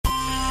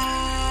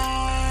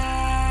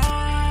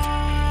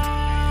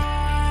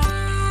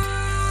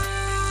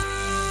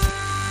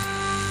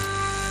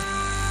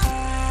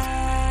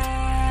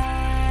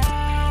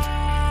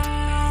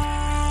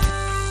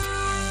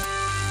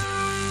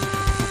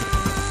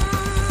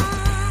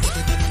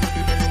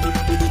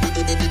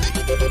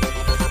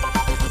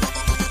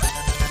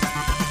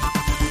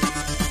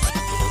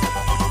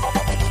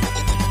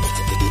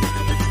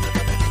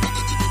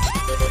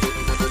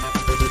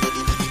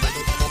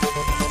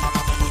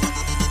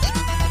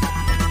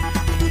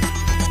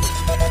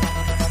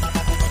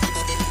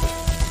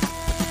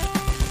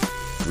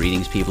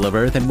Greetings, people of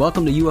Earth, and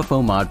welcome to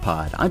UFO Mod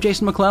Pod. I'm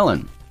Jason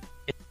McClellan.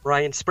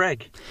 Ryan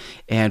Sprague.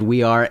 And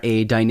we are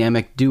a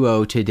dynamic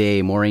duo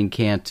today. Maureen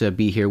can't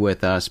be here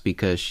with us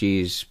because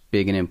she's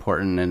big and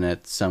important and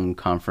at some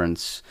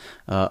conference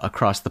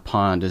across the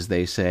pond, as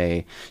they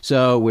say.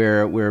 So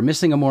we're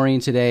missing a Maureen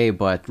today,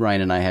 but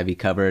Ryan and I have you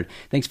covered.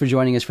 Thanks for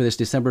joining us for this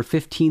December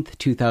 15th,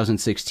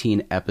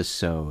 2016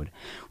 episode.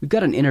 We've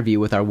got an interview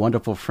with our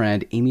wonderful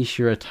friend Amy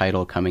Shira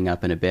Teitel coming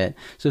up in a bit,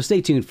 so stay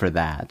tuned for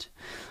that.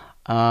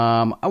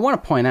 I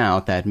want to point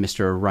out that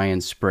Mr.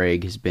 Ryan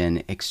Sprague has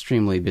been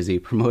extremely busy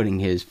promoting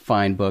his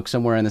fine book,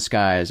 Somewhere in the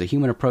Skies, A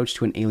Human Approach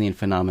to an Alien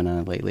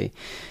Phenomenon lately.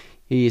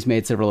 He's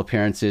made several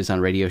appearances on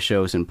radio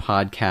shows and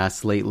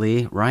podcasts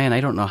lately. Ryan,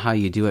 I don't know how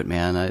you do it,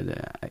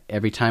 man.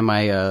 Every time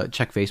I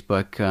check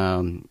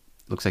Facebook,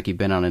 looks like you've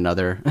been on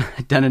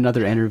done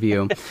another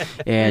interview,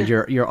 and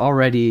you're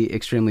already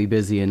extremely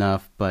busy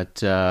enough.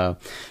 But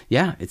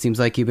yeah, it seems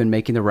like you've been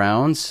making the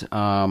rounds.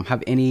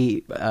 Have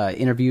any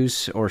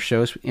interviews or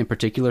shows in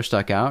particular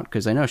stuck out?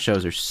 Because I know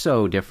shows are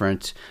so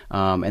different,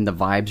 and the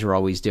vibes are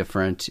always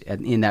different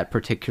in that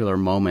particular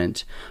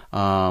moment.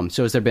 So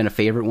has there been a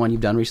favorite one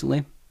you've done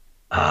recently?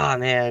 Ah,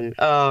 man.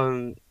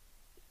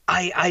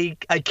 I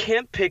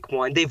can't pick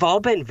one. They've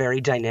all been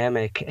very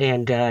dynamic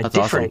and That's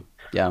different. Awesome.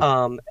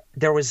 Yeah.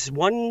 There was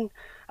one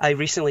I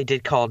recently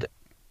did called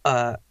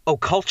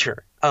Occulture,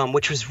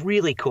 which was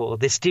really cool.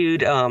 This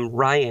dude,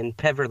 Ryan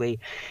Peverly,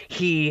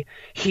 he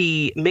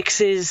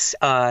mixes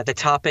the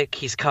topic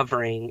he's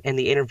covering in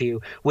the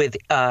interview with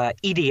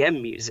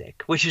EDM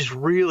music, which is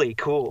really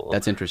cool.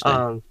 That's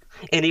interesting.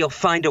 And he'll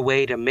find a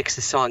way to mix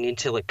the song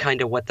into like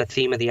kind of what the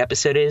theme of the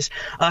episode is.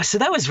 So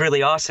that was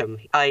really awesome.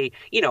 I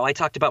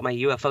talked about my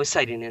UFO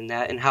sighting in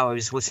that and how I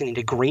was listening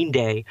to Green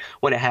Day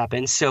when it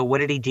happened. So what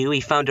did he do?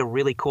 He found a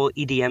really cool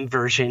EDM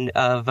version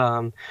of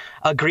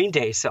a Green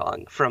Day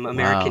song from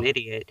American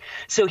Idiot.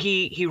 So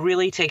he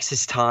really takes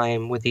his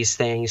time with these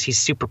things. He's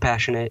super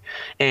passionate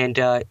and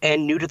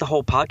new to the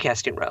whole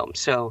podcasting realm.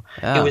 So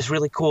It was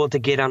really cool to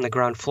get on the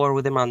ground floor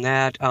with him on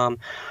that.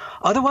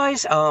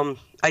 Otherwise,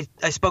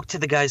 I spoke to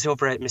the guys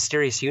over at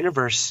Mysterious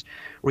Universe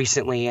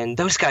recently, and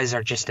those guys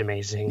are just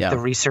amazing. Yeah. The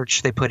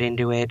research they put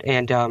into it.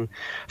 And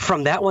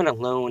from that one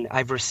alone,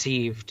 I've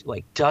received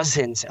like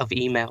dozens of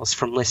emails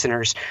from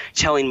listeners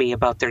telling me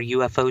about their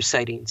UFO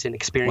sightings and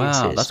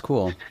experiences. Wow, that's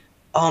cool.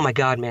 Oh my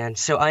God, man.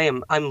 So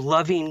I'm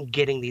loving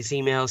getting these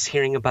emails,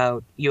 hearing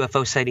about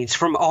UFO sightings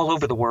from all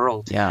over the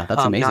world. Yeah,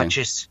 that's amazing. Not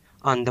just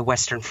on the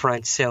Western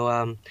Front.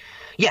 So,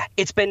 yeah,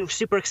 it's been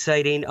super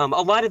exciting. A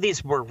lot of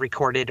these were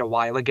recorded a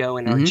while ago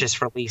and are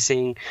just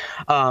releasing.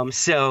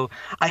 So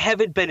I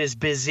haven't been as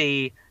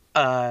busy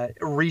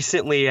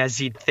recently as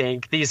you'd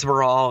think. These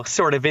were all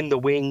sort of in the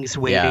wings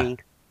waiting.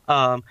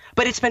 Yeah.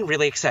 But it's been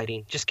really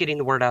exciting just getting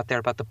the word out there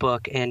about the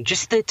book and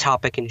just the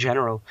topic in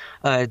general.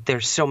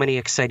 There's so many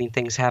exciting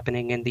things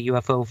happening in the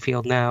UFO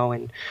field now,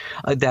 and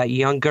that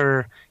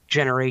younger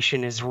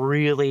generation is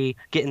really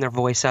getting their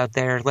voice out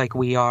there like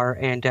we are,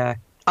 and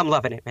I'm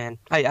loving it, man.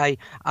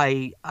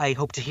 I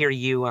hope to hear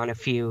you on a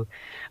few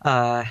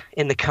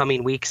in the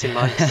coming weeks and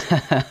months.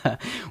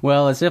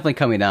 Well, it's definitely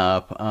coming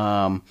up.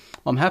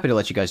 I'm happy to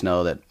let you guys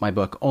know that my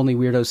book, Only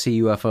Weirdos See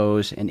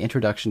UFOs, An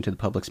Introduction to the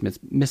Public's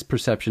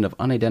Misperception of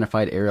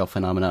Unidentified Aerial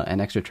Phenomena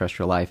and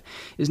Extraterrestrial Life,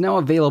 is now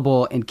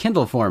available in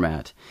Kindle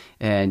format.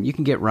 And you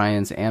can get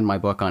Ryan's and my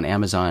book on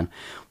Amazon.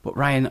 But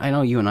Ryan, I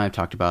know you and I have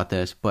talked about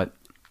this, but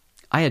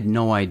I had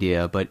no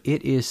idea, but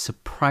it is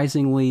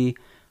surprisingly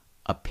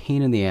a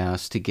pain in the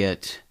ass to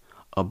get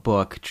a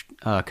book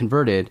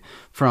converted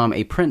from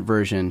a print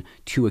version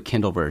to a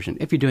Kindle version.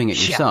 If you're doing it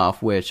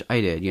yourself, which I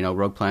did,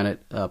 Rogue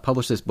Planet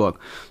published this book.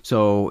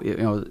 So,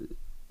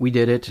 we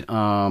did it.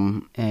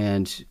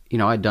 And,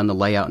 I'd done the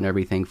layout and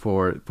everything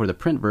for the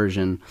print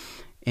version.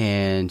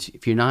 And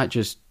if you're not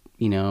just,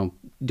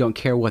 don't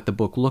care what the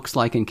book looks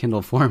like in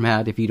Kindle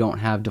format, if you don't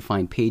have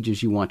defined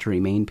pages, you want to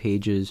remain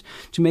pages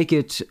to make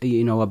it,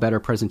 a better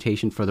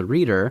presentation for the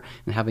reader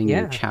and having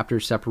your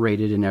chapters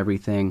separated and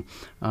everything.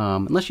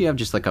 Unless you have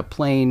just like a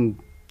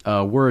plain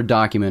Word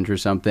document or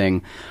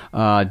something,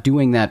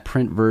 doing that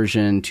print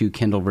version to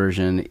Kindle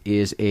version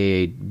is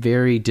a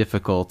very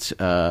difficult,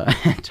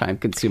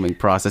 time-consuming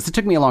process. It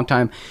took me a long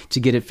time to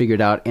get it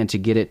figured out and to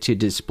get it to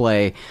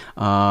display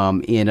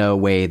in a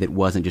way that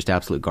wasn't just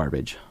absolute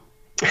garbage.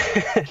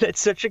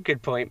 That's such a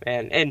good point,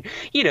 man. And,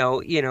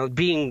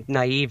 being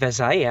naive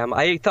as I am,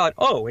 I thought,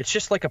 it's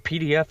just like a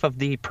PDF of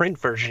the print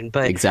version.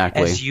 But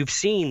exactly. As you've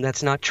seen,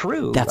 that's not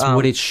true. That's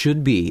what it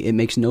should be. It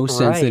makes no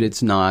sense that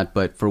it's not.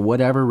 But for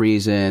whatever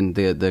reason,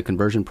 the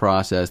conversion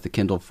process, the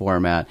Kindle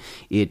format,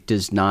 it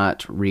does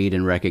not read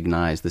and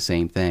recognize the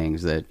same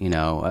things that,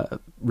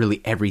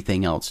 really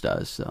everything else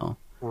does. So.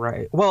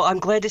 Right. Well, I'm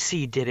glad to see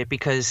you did it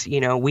because,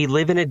 we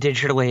live in a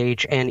digital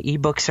age and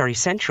ebooks are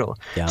essential.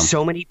 Yeah.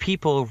 So many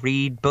people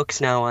read books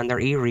now on their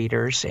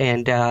e-readers,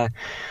 and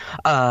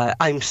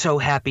I'm so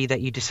happy that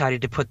you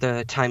decided to put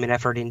the time and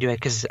effort into it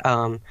because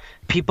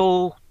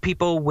people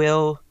people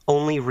will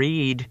only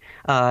read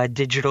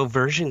digital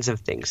versions of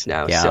things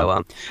now. Yeah.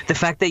 So the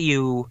fact that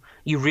you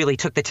really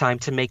took the time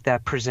to make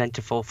that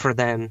presentable for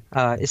them,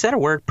 is that a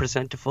word,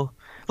 presentable?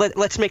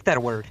 Let's make that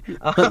a word.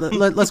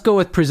 Let's go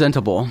with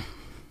presentable.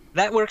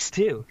 That works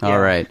too. Yeah.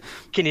 All right.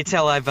 Can you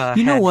tell I've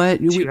you know had what?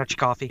 too much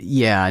coffee?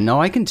 Yeah, no,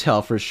 I can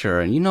tell for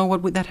sure. And you know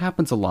what? That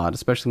happens a lot,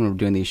 especially when we're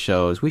doing these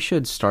shows. We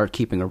should start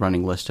keeping a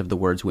running list of the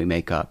words we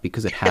make up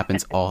because it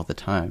happens all the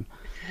time.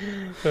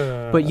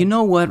 But you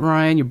know what,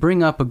 Ryan? You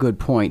bring up a good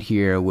point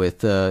here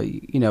with,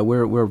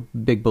 we're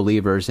big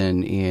believers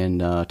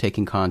in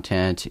taking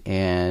content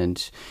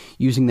and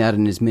using that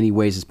in as many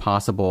ways as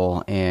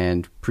possible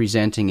and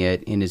presenting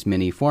it in as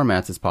many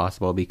formats as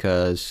possible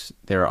because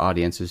there are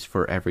audiences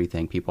for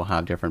everything. People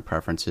have different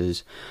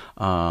preferences.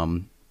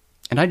 And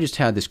I just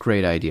had this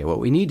great idea. What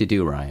we need to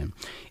do, Ryan,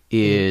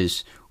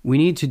 is we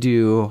need to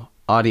do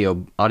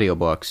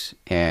audiobooks.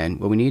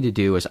 And what we need to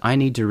do is I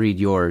need to read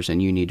yours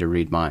and you need to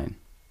read mine.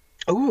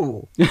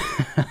 Ooh.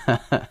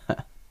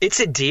 It's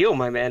a deal,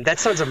 my man. That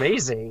sounds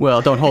amazing.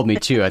 Well, don't hold me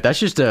to it. That's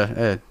just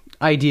a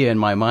idea in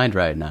my mind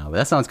right now.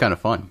 That sounds kind of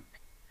fun.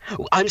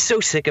 I'm so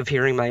sick of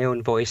hearing my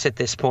own voice at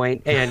this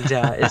point, and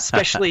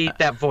especially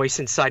that voice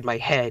inside my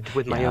head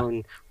with my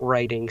own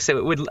writing. So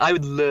I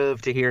would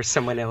love to hear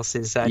someone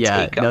else's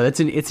take on it.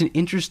 It's an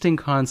interesting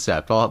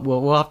concept.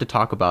 We'll have to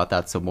talk about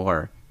that some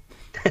more.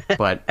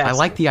 But I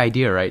like the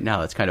idea right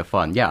now. It's kind of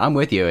fun. Yeah, I'm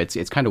with you.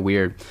 It's kind of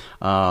weird,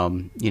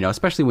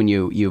 especially when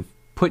you've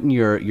put in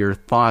your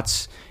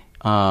thoughts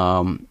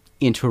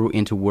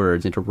into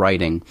words, into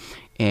writing,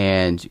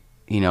 and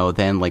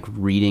then like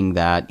reading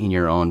that in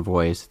your own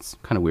voice. It's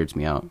kind of weirds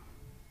me out.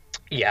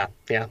 Yeah.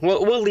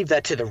 We'll leave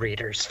that to the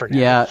readers for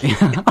now.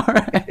 Yeah. All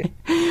right.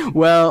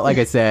 Well, like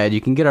I said,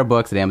 you can get our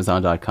books at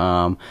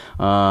Amazon.com.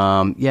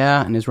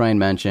 And as Ryan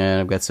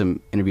mentioned, I've got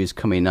some interviews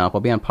coming up. I'll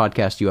be on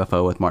Podcast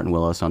UFO with Martin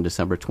Willis on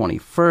December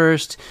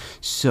 21st.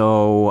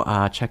 So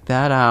check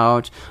that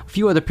out. A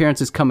few other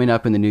appearances coming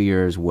up in the new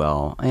year as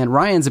well. And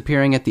Ryan's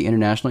appearing at the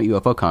International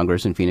UFO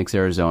Congress in Phoenix,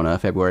 Arizona,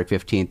 February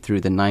 15th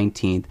through the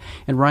 19th.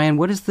 And Ryan,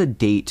 what is the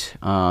date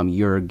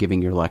you're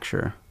giving your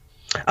lecture?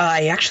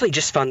 I actually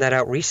just found that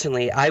out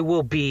recently. I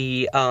will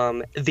be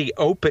the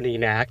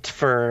opening act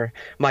for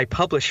my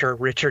publisher,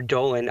 Richard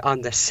Dolan,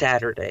 on the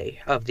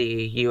Saturday of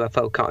the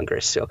UFO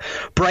Congress. So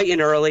bright and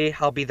early,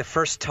 I'll be the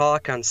first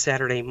talk on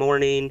Saturday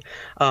morning.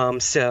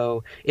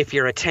 So if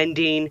you're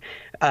attending,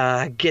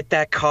 get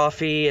that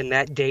coffee and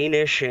that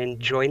Danish and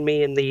join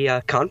me in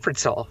the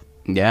conference hall.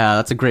 Yeah,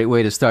 that's a great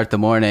way to start the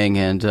morning.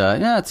 And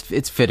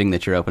it's fitting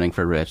that you're opening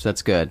for Rich.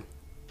 That's good.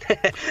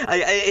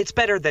 It's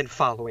better than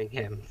following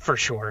him, for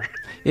sure.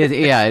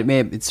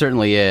 It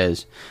certainly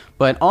is.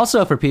 But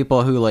also for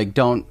people who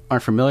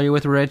aren't familiar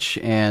with Rich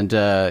and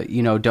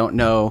don't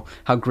know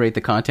how great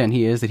the content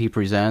he is that he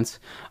presents.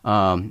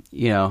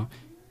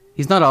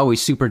 He's not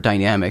always super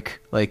dynamic,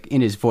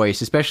 in his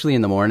voice, especially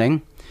in the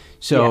morning.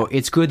 So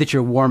It's good that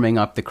you're warming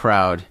up the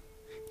crowd.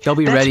 They'll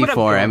be ready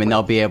for him, and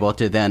they'll be able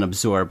to then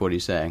absorb what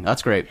he's saying.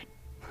 That's great.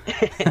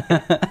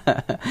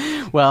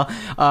 Well.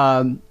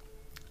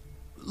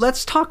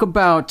 Let's talk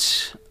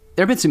about,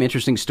 there have been some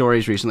interesting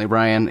stories recently,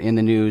 Brian, in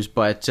the news,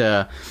 but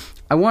I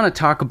want to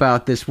talk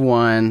about this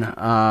one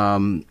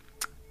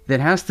that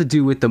has to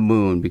do with the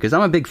moon, because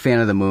I'm a big fan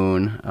of the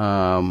moon.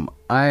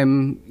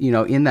 I'm,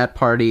 in that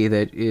party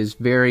that is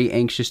very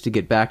anxious to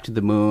get back to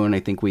the moon. I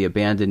think we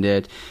abandoned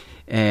it,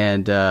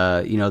 and,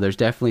 there's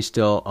definitely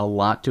still a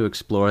lot to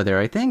explore there.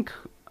 I think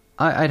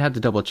I'd have to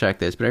double check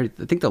this, but I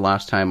think the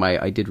last time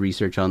I did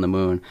research on the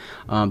moon,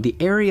 the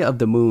area of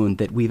the moon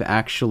that we've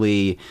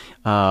actually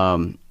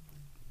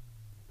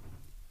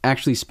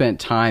spent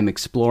time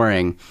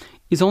exploring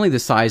is only the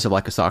size of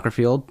a soccer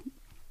field.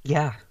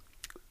 Yeah.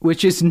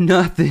 Which is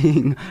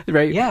nothing,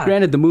 right? Yeah.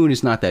 Granted, the moon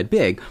is not that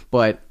big,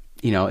 but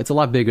it's a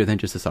lot bigger than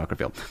just a soccer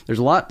field. There's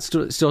a lot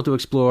still to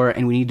explore,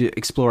 and we need to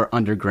explore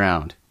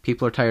underground.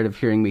 People are tired of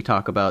hearing me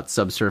talk about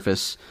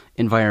subsurface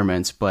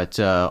environments, but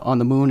on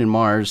the moon and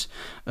Mars,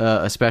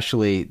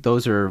 especially,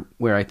 those are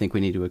where I think we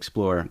need to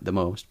explore the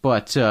most.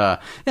 But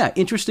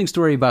interesting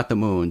story about the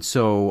moon.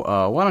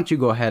 So why don't you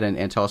go ahead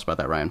and tell us about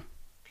that, Ryan?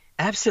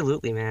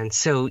 Absolutely, man.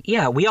 So,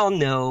 we all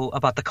know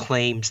about the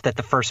claims that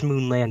the first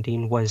moon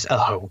landing was a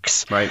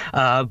hoax. Right.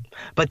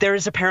 But there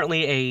is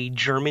apparently a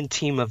German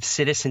team of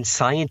citizen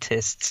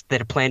scientists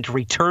that plan to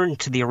return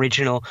to the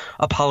original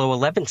Apollo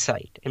 11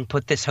 site and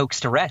put this hoax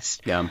to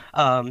rest. Yeah.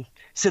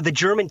 So the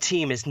German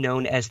team is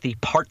known as the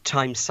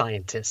Part-Time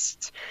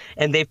Scientists,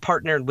 and they've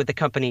partnered with the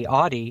company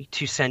Audi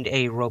to send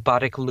a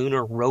robotic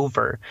lunar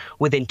rover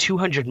within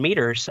 200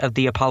 meters of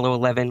the Apollo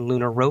 11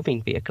 lunar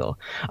roving vehicle.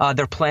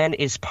 Their plan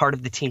is part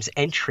of the team's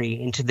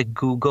entry into the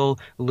Google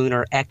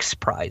Lunar X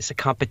Prize, a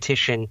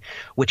competition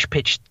which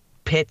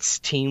pits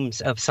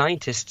teams of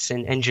scientists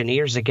and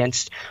engineers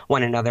against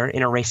one another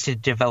in a race to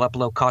develop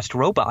low-cost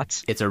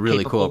robots. It's a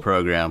really cool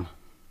program.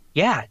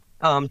 Yeah.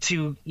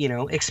 To,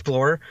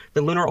 explore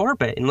the lunar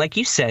orbit. And like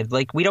you said,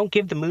 we don't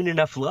give the moon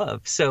enough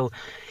love. So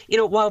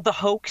While the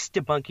hoax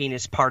debunking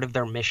is part of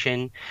their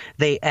mission,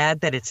 they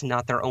add that it's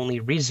not their only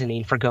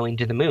reasoning for going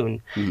to the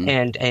moon.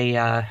 And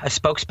a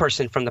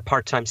spokesperson from the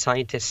part-time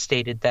scientists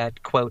stated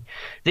that, quote,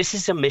 "This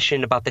is a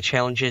mission about the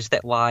challenges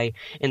that lie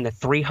in the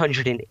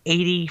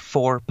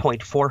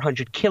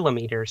 384.400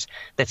 kilometers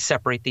that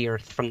separate the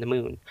Earth from the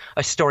moon.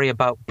 A story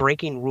about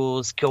breaking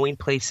rules, going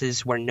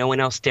places where no one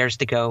else dares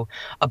to go,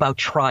 about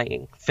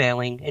trying,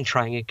 failing, and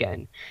trying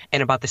again,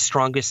 and about the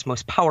strongest,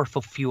 most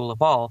powerful fuel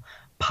of all,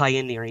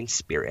 pioneering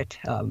spirit."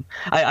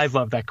 I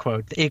love that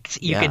quote. You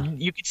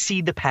could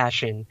see the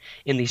passion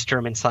in these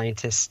German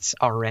scientists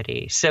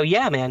already. So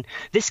yeah, man,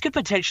 this could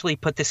potentially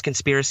put this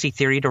conspiracy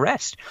theory to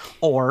rest.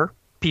 Or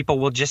people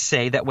will just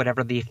say that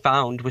whatever they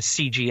found was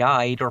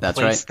CGI'd or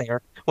placed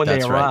there when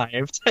they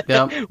arrived.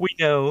 Yep.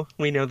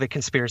 We know the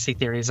conspiracy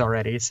theories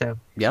already. So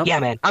yeah,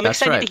 man, I'm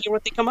excited to hear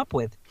what they come up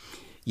with.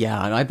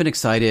 Yeah, and I've been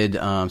excited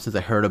since I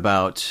heard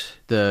about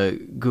the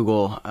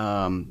Google,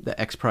 the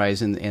X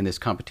Prize and this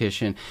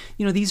competition.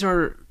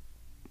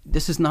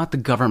 This is not the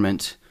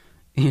government.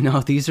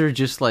 These are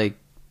just like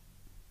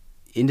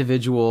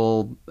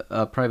individual,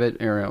 private,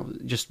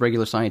 just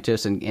regular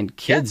scientists and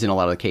kids in a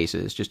lot of the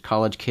cases, just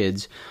college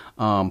kids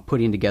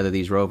putting together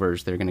these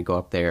rovers. They're going to go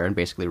up there and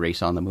basically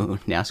race on the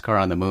moon,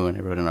 NASCAR on the moon. I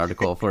wrote an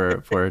article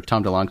for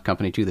Tom DeLonge's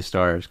company, To the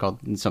Stars, called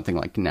something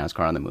like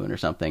NASCAR on the Moon or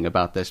something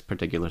about this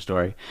particular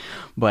story.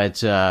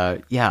 But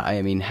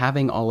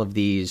having all of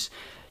these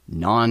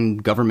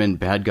non-government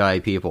bad guy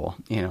people,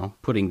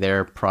 putting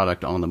their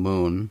product on the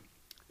moon,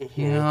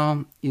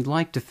 you'd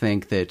like to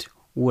think that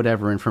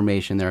whatever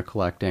information they're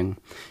collecting,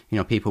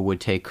 people would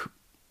take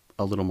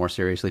a little more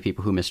seriously,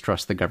 people who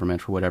mistrust the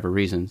government for whatever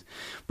reasons.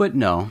 But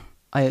no,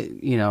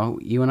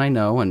 you and I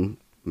know, and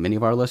many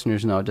of our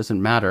listeners know, it doesn't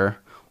matter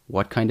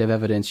what kind of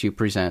evidence you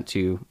present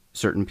to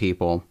certain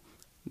people.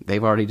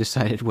 They've already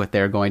decided what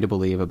they're going to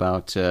believe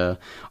about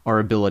our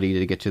ability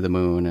to get to the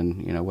moon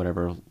and,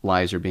 whatever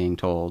lies are being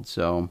told.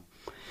 So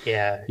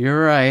yeah,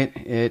 you're right.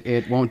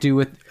 It won't do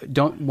a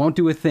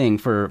thing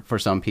for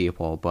some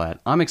people,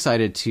 but I'm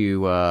excited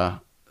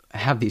to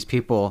have these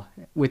people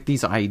with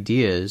these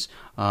ideas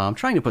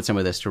trying to put some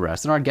of this to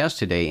rest. And our guest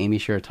today, Amy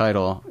Sherr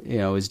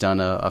Teitel, has done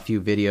a few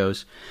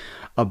videos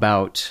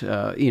about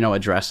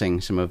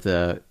addressing some of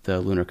the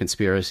lunar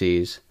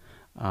conspiracies.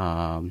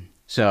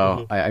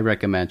 I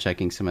recommend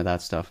checking some of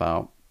that stuff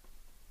out.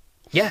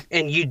 Yeah,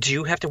 and you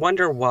do have to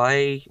wonder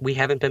why we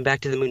haven't been back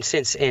to the moon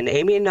since. And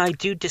Amy and I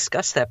do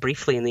discuss that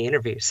briefly in the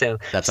interview, so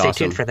stay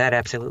tuned for that,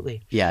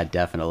 absolutely. Yeah,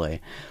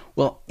 definitely.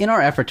 Well, in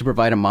our effort to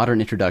provide a modern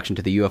introduction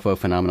to the UFO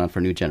phenomenon for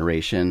a new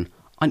generation,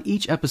 on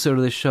each episode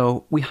of this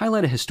show, we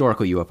highlight a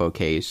historical UFO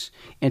case,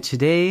 and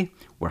today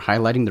we're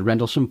highlighting the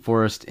Rendlesham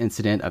Forest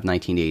incident of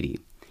 1980.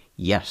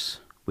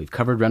 Yes, we've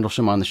covered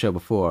Rendlesham on the show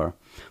before,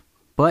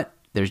 but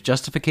there's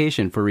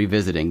justification for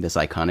revisiting this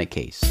iconic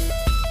case.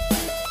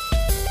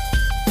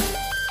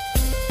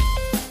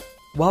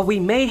 While we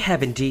may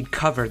have indeed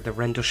covered the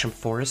Rendlesham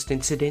Forest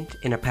incident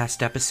in a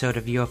past episode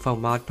of UFO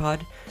Mod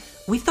Pod,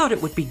 we thought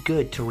it would be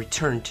good to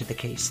return to the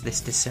case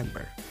this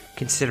December,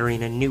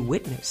 considering a new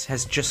witness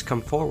has just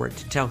come forward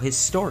to tell his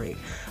story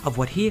of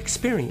what he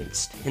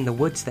experienced in the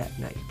woods that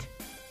night.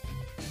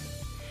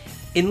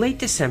 In late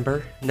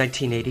December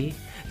 1980,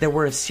 there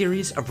were a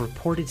series of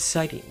reported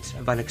sightings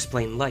of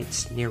unexplained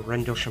lights near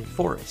Rendlesham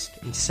Forest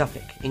in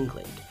Suffolk,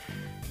 England,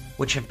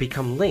 which have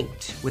become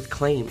linked with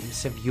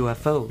claims of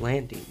UFO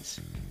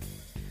landings.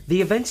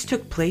 The events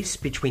took place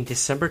between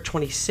December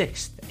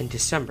 26th and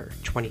December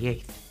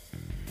 28th.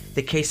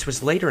 The case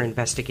was later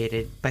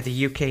investigated by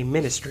the UK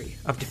Ministry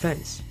of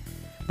Defence,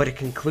 but it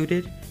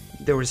concluded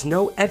there was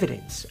no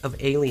evidence of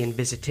alien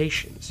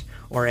visitations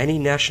or any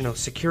national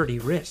security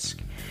risk,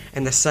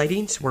 and the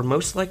sightings were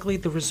most likely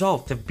the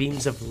result of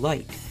beams of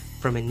light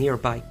from a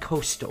nearby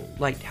coastal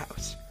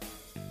lighthouse.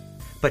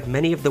 But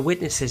many of the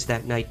witnesses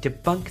that night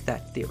debunked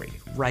that theory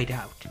right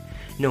out,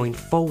 knowing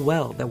full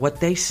well that what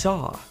they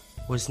saw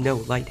was no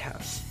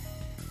lighthouse.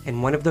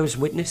 And one of those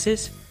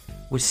witnesses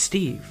was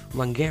Steve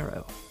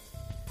Langaro.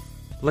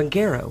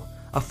 Langaro,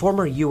 a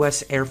former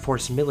U.S. Air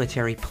Force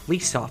military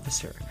police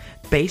officer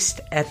based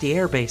at the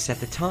airbase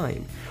at the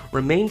time,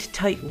 remained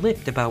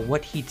tight-lipped about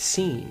what he'd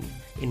seen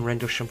in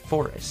Rendlesham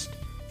Forest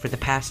for the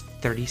past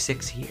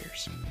 36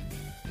 years.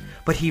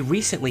 But he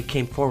recently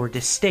came forward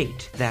to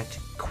state that,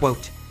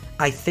 quote,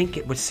 "I think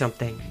it was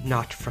something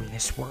not from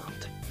this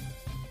world."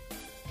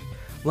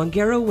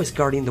 Langaro was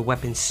guarding the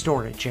weapons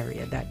storage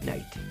area that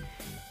night.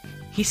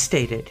 He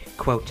stated,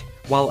 quote,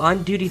 "While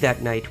on duty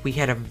that night, we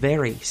had a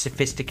very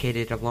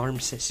sophisticated alarm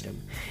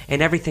system,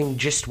 and everything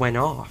just went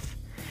off.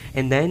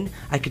 And then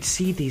I could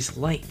see these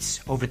lights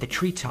over the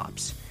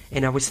treetops,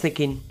 and I was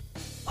thinking,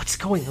 what's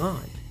going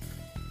on?"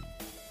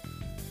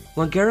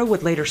 Langaro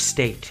would later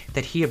state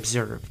that he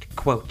observed,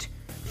 quote,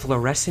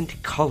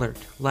 "fluorescent-colored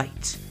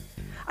lights.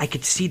 I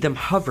could see them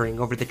hovering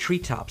over the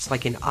treetops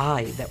like an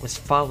eye that was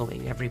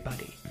following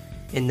everybody.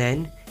 And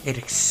then it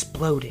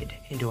exploded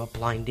into a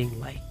blinding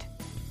light."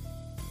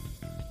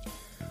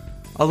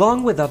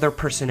 Along with other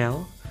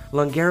personnel,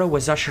 Langaro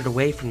was ushered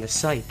away from the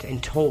site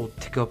and told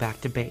to go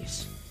back to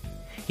base.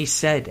 He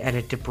said at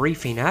a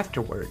debriefing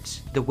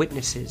afterwards, the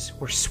witnesses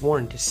were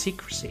sworn to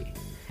secrecy,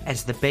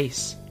 as the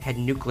base had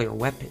nuclear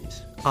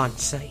weapons on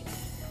site.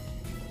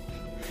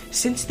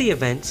 Since the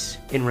events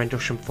in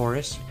Rendlesham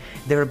Forest,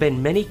 there have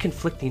been many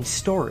conflicting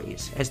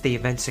stories as the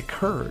events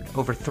occurred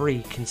over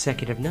 3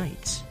 consecutive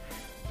nights.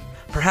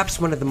 Perhaps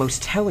one of the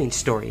most telling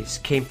stories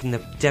came from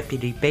the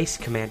deputy base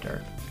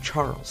commander,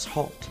 Charles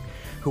Halt,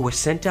 who was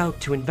sent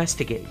out to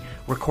investigate,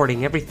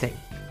 recording everything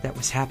that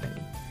was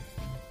happening.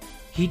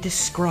 He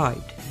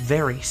described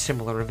very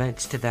similar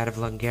events to that of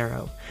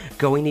Lungero,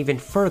 going even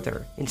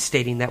further in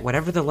stating that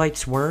whatever the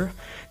lights were,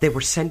 they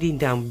were sending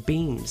down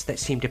beams that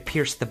seemed to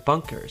pierce the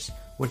bunkers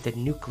where the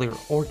nuclear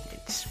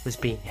ordnance was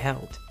being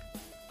held.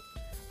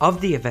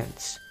 Of the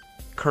events,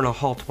 Colonel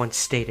Halt once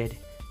stated,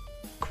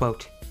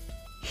 quote,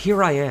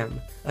 "Here I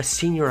am, a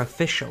senior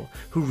official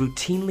who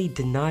routinely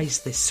denies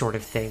this sort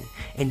of thing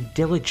and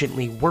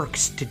diligently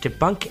works to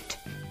debunk it,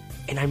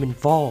 and I'm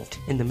involved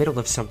in the middle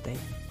of something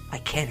I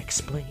can't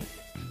explain."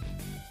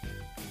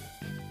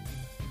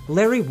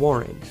 Larry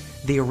Warren,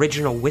 the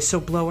original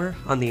whistleblower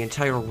on the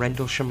entire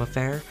Rendlesham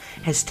affair,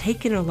 has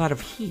taken a lot of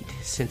heat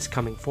since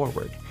coming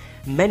forward,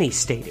 many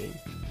stating,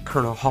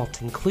 Colonel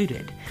Halt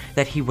included,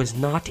 that he was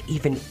not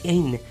even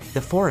in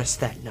the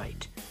forest that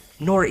night,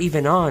 nor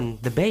even on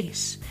the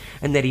base,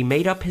 and that he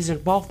made up his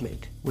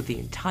involvement with the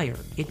entire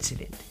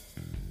incident.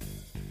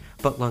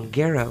 But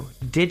Lungero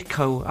did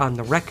go on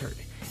the record,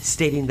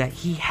 stating that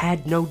he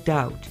had no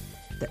doubt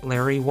that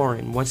Larry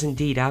Warren was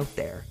indeed out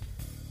there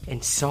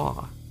and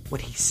saw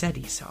what he said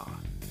he saw.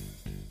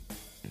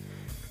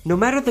 No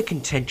matter the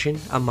contention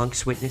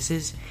amongst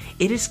witnesses,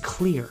 it is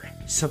clear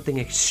something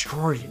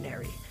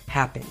extraordinary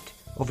happened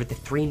over the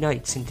 3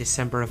 nights in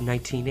December of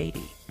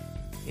 1980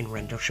 in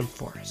Rendlesham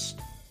Forest.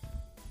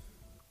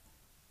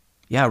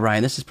 Yeah,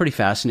 Ryan, this is pretty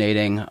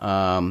fascinating.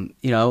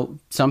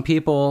 Some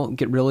people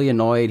get really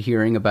annoyed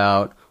hearing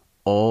about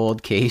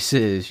old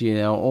cases.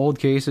 Old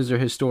cases are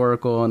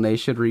historical and they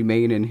should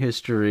remain in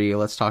history.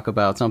 Let's talk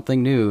about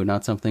something new,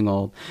 not something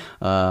old,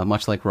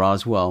 much like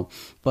Roswell.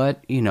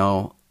 But,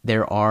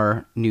 there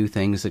are new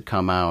things that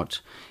come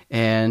out.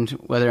 And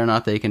whether or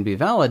not they can be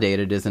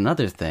validated is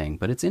another thing.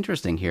 But it's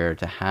interesting here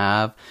to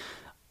have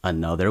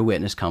another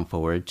witness come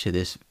forward to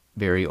this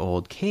very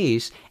old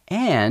case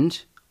and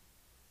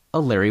a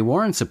Larry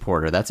Warren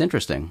supporter. That's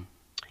interesting.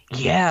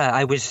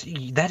 Yeah,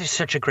 that is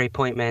such a great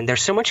point, man.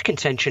 There's so much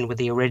contention with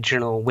the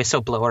original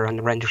whistleblower on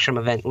the Rendlesham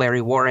event,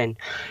 Larry Warren,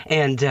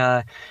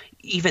 and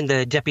even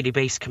the deputy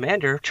base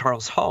commander,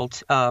 Charles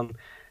Halt,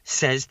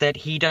 says that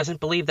he doesn't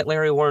believe that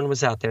Larry Warren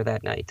was out there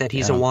that night, that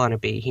he's a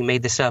wannabe. He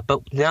made this up.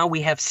 But now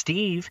we have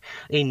Steve,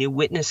 a new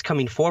witness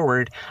coming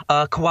forward,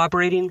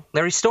 corroborating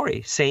Larry's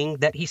story, saying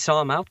that he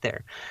saw him out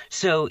there.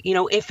 So,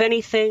 if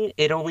anything,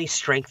 it only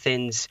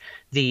strengthens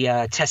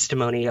the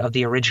testimony of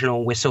the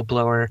original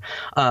whistleblower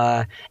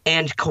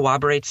and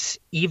corroborates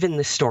even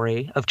the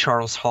story of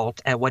Charles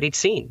Halt at what he'd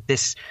seen.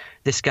 This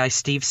guy,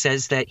 Steve,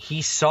 says that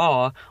he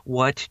saw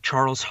what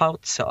Charles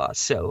Halt saw.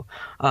 So,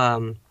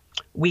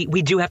 we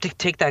do have to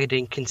take that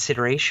in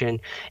consideration.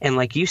 And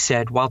like you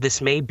said, while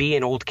this may be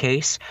an old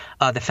case,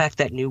 the fact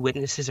that new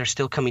witnesses are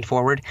still coming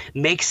forward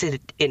makes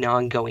it an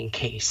ongoing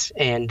case.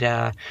 And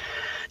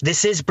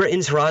this is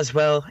Britain's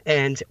Roswell,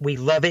 and we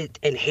love it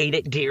and hate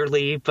it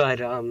dearly. But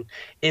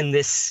in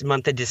this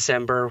month of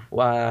December,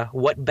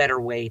 what better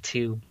way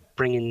to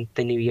bring in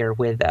the new year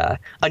with a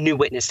new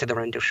witness to the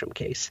Rendlesham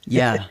case?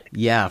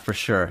 Yeah, for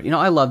sure.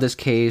 I love this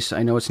case.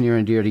 I know it's near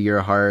and dear to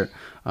your heart.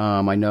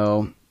 I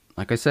know,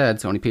 like I said,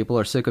 so many people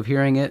are sick of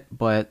hearing it,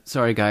 but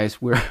sorry guys,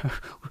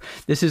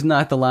 this is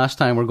not the last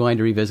time we're going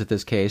to revisit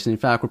this case. In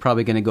fact, we're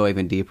probably going to go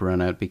even deeper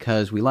on it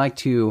because we like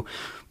to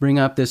bring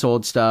up this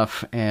old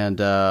stuff and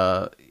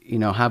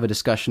have a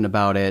discussion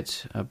about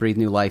it, breathe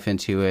new life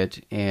into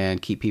it,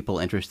 and keep people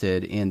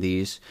interested in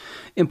these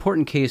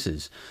important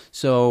cases.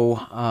 So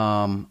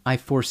I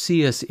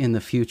foresee us in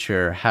the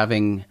future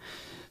having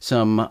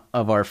some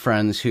of our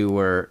friends who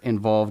were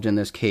involved in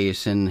this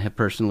case and have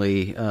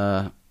personally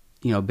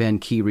been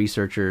key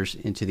researchers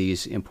into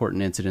these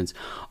important incidents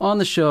on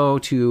the show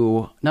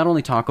to not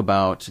only talk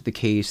about the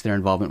case, their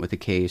involvement with the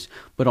case,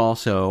 but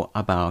also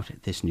about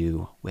this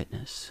new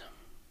witness.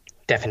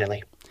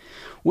 Definitely.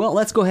 Well,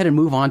 let's go ahead and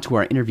move on to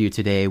our interview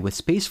today with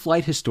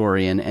spaceflight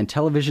historian and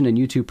television and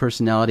YouTube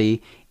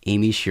personality,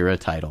 Amy Shira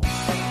Teitel.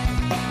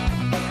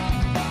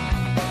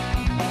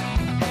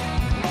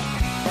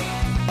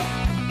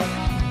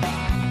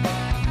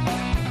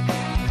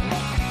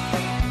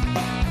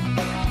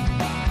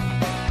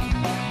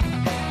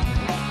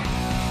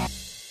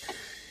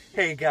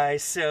 Hey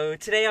guys, so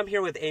today I'm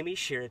here with Amy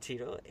Shira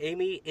Teitel.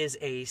 Amy is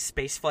a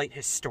spaceflight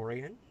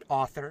historian,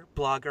 author,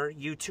 blogger,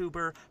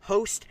 YouTuber,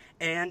 host,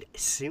 and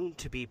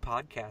soon-to-be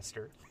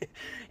podcaster.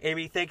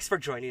 Amy, thanks for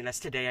joining us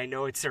today. I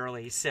know it's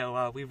early,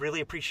 so we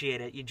really appreciate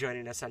it, you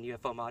joining us on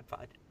UFO Mod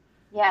Pod.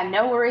 Yeah,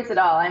 no worries at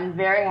all. I'm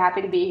very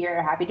happy to be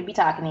here, happy to be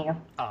talking to you.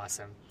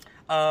 Awesome.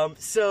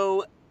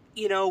 So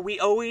we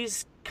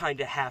always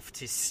kind of have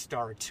to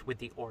start with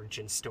the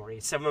origin story.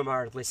 Some of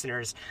our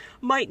listeners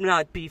might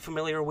not be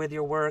familiar with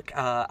your work.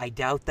 I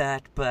doubt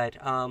that. But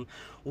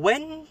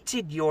when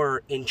did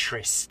your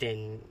interest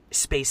in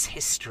space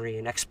history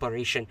and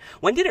exploration,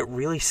 when did it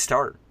really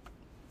start?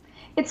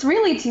 It's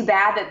really too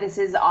bad that this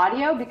is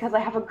audio because I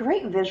have a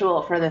great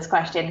visual for this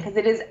question because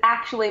it is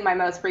actually my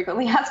most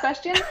frequently asked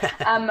question.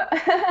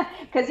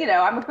 Because,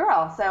 I'm a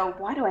girl, so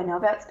why do I know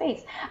about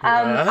space?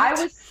 I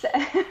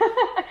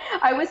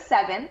was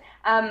 7,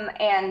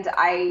 and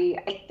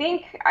I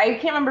think, I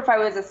can't remember if I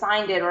was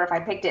assigned it or if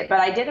I picked it, but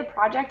I did a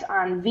project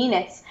on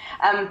Venus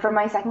for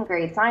my 2nd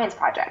grade science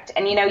project.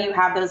 And, you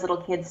have those little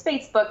kids'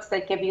 space books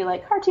that give you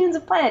like cartoons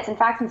of planets and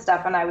facts and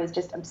stuff, and I was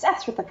just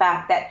obsessed with the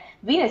fact that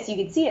Venus, you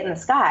could see it in the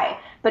sky,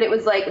 but it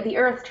was like the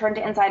Earth turned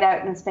inside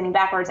out and spinning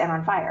backwards and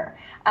on fire.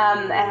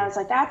 And I was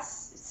like,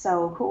 that's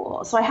so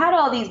cool. So I had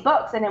all these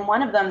books, and in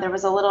one of them there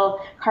was a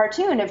little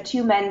cartoon of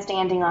 2 men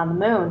standing on the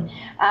moon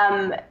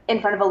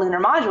in front of a lunar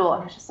module.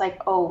 I was just like,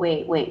 oh,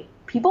 wait.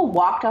 People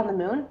walked on the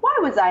moon? Why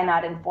was I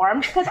not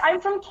informed? Because I'm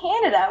from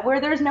Canada,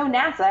 where there's no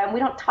NASA, and we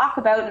don't talk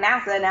about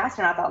NASA and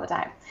astronauts all the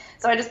time.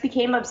 So I just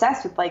became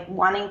obsessed with like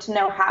wanting to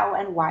know how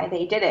and why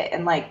they did it.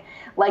 And like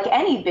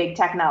any big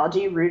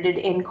technology rooted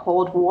in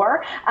Cold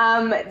War,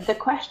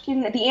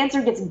 the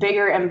answer gets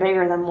bigger and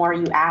bigger the more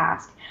you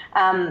ask.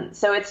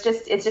 So it's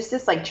just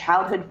this like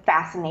childhood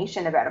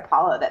fascination about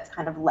Apollo that's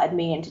kind of led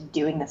me into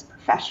doing this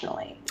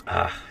professionally.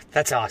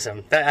 That's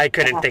awesome. I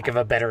couldn't think of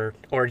a better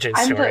origin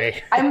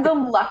story. I'm the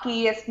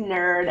luckiest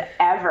nerd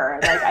ever.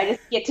 Like I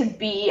just get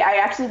to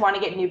I actually want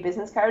to get new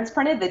business cards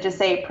printed that just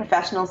say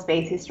professional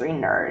space history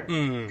nerd.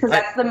 Because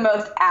that's the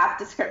most apt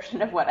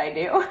description of what I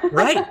do.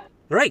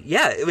 Right.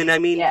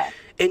 Yeah.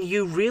 And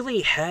you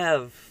really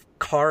have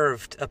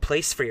carved a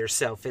place for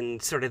yourself in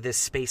sort of this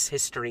space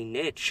history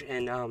niche.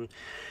 And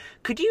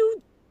could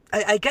you,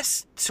 I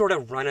guess, sort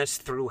of run us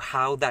through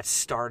how that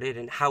started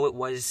and how it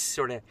was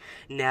sort of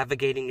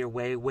navigating your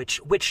way, which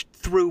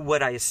through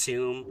what I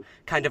assume,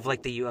 kind of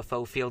like the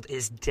UFO field,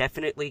 is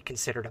definitely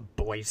considered a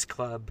boys'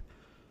 club?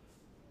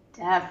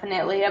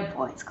 Definitely a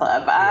boys'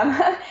 club.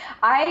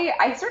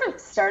 I sort of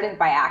started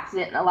by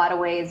accident in a lot of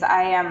ways.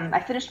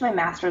 I finished my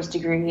master's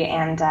degree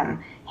and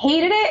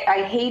hated it.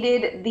 I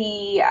hated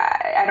the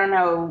I don't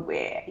know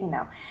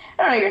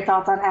your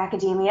thoughts on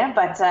academia,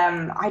 but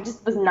I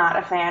just was not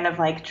a fan of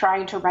like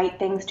trying to write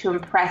things to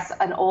impress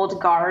an old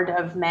guard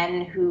of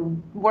men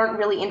who weren't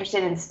really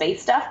interested in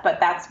space stuff, but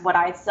that's what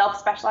I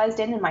self-specialized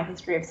in my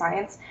history of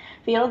science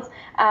fields.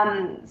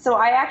 So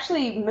I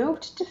actually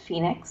moved to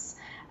Phoenix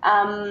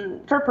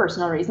for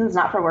personal reasons,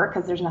 not for work,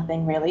 because there's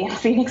nothing really in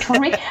Phoenix for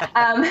me.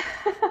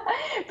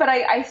 But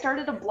I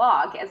started a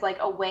blog as like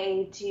a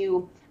way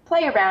to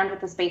play around with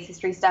the space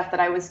history stuff that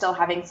I was still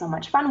having so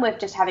much fun with,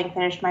 just having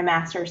finished my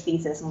master's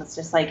thesis and was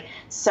just like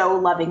so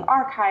loving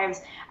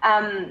archives.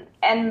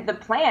 And the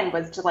plan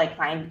was to like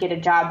get a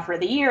job for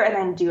the year and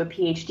then do a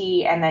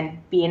PhD and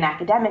then be an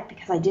academic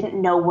because I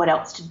didn't know what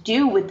else to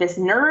do with this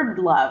nerd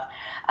love.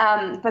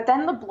 But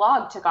then the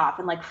blog took off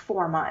in like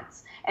 4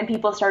 months and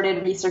people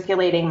started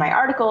recirculating my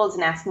articles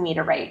and asking me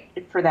to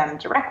write for them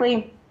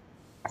directly.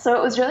 So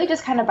it was really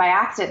just kind of by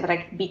accident that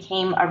I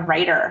became a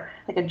writer,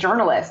 like a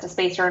journalist, a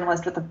space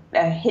journalist with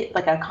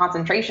a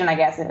concentration, I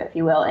guess, if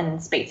you will, in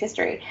space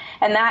history.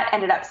 And that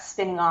ended up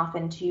spinning off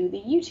into the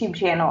YouTube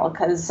channel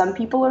because some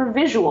people are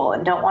visual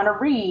and don't want to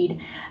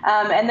read.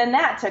 And then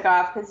that took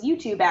off because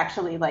YouTube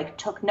actually like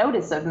took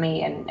notice of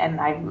me,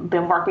 and I've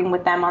been working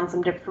with them on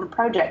some different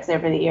projects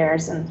over the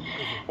years. And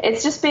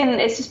it's just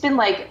been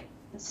like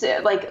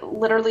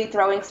literally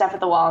throwing stuff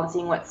at the wall and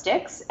seeing what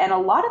sticks, and a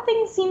lot of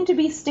things seem to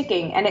be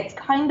sticking, and it's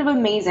kind of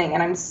amazing,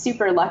 and I'm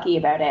super lucky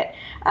about it.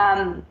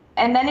 And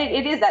then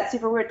it is that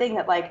super weird thing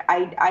that like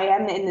I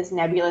am in this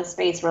nebulous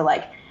space where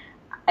like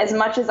as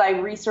much as I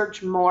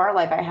research more,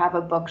 like I have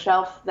a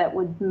bookshelf that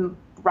would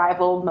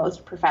rival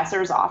most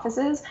professors'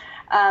 offices.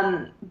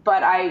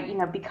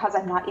 But because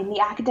I'm not in the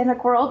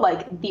academic world,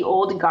 like the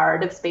old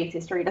guard of space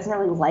history doesn't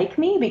really like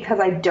me because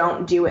I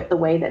don't do it the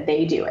way that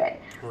they do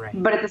it.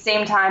 Right. But at the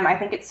same time, I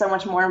think it's so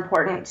much more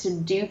important to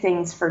do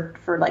things for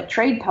like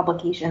trade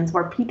publications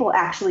where people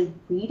actually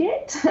read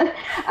it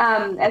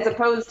as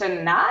opposed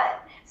to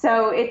not.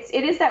 So it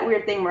is that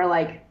weird thing where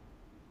like,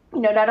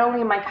 not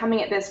only am I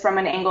coming at this from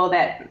an angle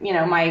that,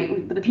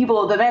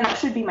 the men that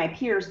should be my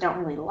peers don't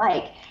really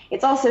like,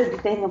 it's also the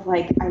thing of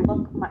like, I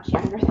look much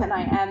younger than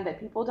I am, that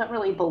people don't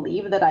really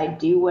believe that I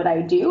do what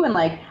I do. And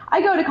like,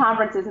 I go to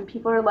conferences and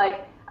people are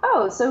like,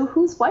 oh, so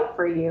who's white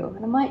for you?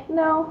 And I'm like,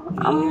 no,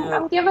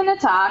 I'm giving a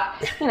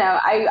talk.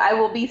 I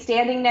will be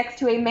standing next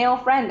to a male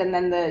friend, and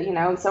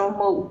then someone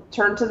will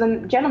turn to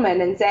the gentleman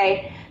and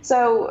say,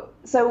 so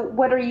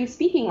what are you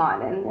speaking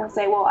on? And they'll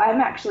say, well, I'm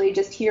actually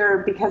just here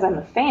because I'm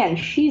a fan.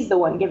 She's the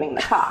one giving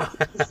the talk.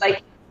 It's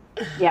like,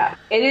 yeah,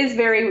 it is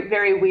very,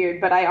 very weird,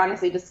 but I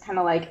honestly just kind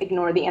of like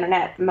ignore the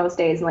internet most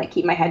days and like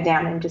keep my head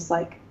down and just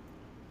like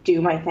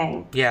do my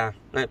thing. Yeah,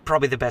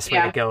 probably the best way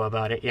to go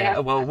about it. Yeah.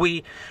 Well,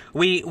 we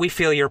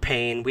feel your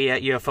pain. We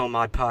at UFO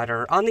Mod Pod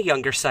are on the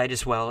younger side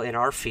as well in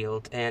our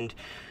field, and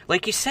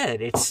like you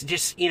said, it's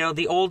just,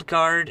 the old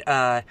guard,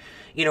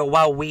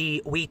 while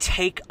we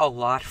take a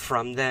lot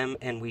from them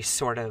and we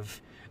sort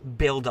of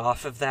build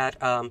off of that,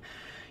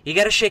 you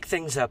got to shake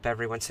things up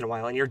every once in a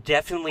while, and you're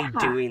definitely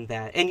doing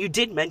that. And you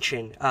did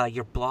mention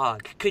your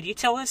blog. Could you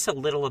tell us a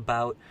little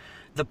about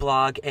the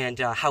blog and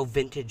how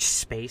Vintage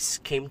Space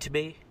came to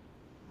be?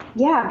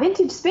 Yeah,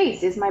 Vintage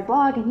Space is my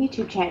blog and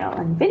YouTube channel,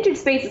 and Vintage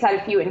Space has had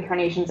a few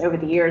incarnations over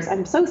the years.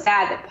 I'm so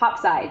sad that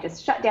PopSci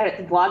just shut down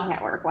its blog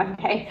network one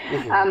day,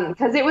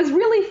 because it was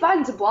really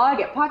fun to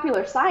blog at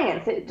Popular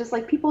Science. It just,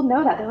 like, people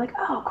know that. They're like,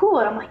 oh, cool.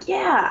 And I'm like,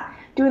 yeah,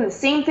 doing the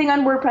same thing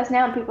on WordPress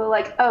now, and people are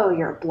like, oh,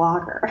 you're a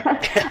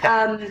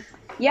blogger.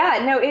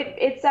 Yeah, no,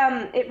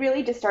 it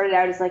really just started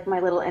out as like my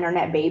little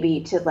internet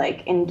baby to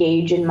like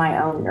engage in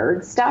my own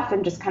nerd stuff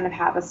and just kind of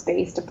have a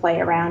space to play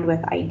around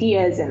with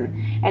ideas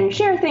and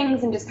share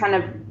things and just kind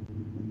of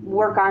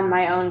work on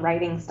my own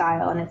writing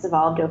style. And it's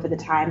evolved over the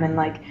time. And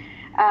like,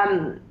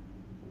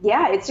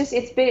 yeah, it's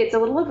a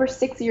little over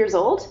 6 years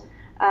old,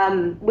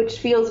 which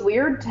feels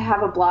weird to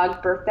have a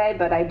blog birthday,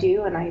 but I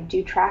do, and I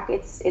do track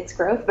its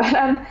growth.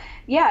 But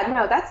yeah,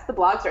 no, that's the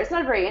blog story. It's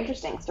not a very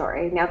interesting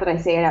story now that I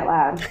say it out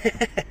loud.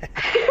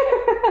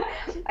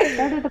 I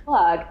started a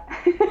blog.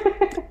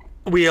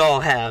 We all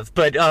have,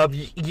 but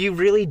you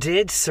really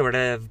did sort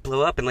of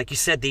blow up, and like you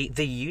said, the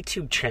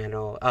YouTube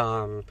channel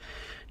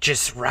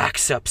just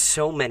racks up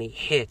so many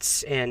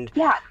hits, and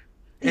yeah.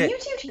 The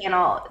YouTube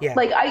channel, yeah.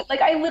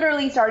 I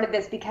literally started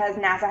this because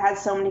NASA has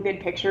so many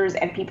good pictures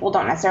and people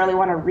don't necessarily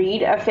want to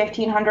read a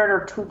 1,500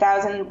 or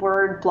 2,000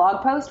 word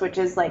blog post, which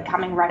is like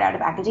coming right out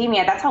of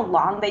academia. That's how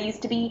long they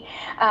used to be.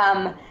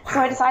 So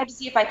I decided to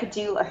see if I could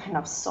do, I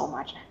know so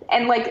much.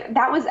 And like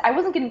I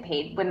wasn't getting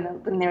paid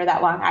when they were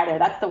that long either.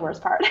 That's the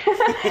worst part.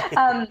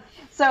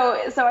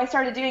 So I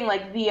started doing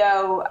like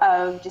VO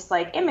of just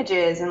like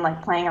images and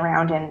like playing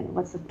around in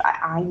what's the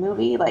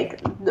iMovie,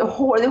 like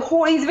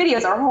these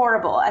videos are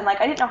horrible, and like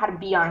I didn't know how to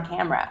be on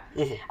camera.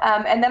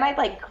 And then I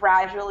like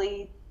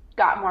gradually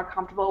got more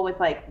comfortable with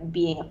like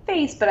being a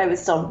face, but I was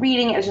still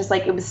reading. It was just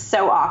like it was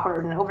so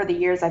awkward. And over the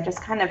years, I've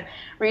just kind of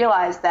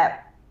realized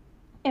that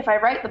if I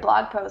write the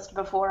blog post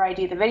before I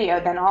do the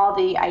video, then all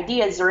the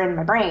ideas are in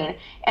my brain,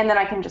 and then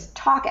I can just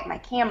talk at my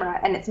camera,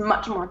 and it's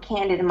much more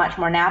candid and much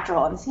more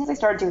natural. And as soon as I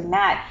started doing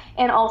that,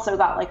 and also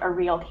got like a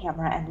real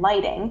camera and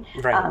lighting,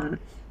 right.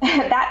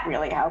 That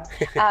really helps.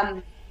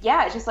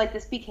 Yeah, it's just like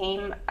this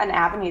became an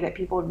avenue that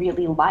people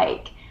really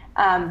like.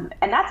 And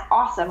that's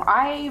awesome.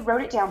 I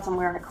wrote it down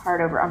somewhere on a card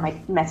over on my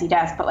messy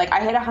desk, but like I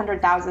hit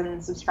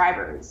 100,000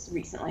 subscribers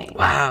recently. Wow.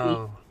 Last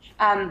week.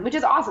 Which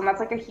is awesome. That's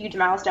like a huge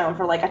milestone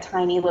for like a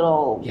tiny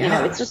little,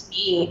 it's just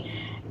me,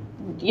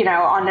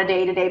 on a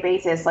day-to-day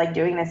basis, like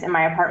doing this in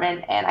my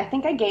apartment. And I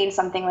think I gained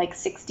something like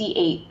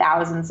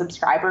 68,000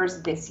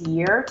 subscribers this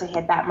year to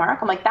hit that mark.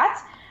 I'm like,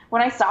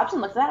 when I stopped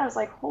and looked at that, I was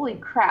like, holy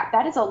crap,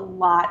 that is a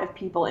lot of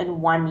people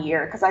in 1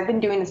 year. Because I've been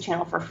doing this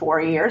channel for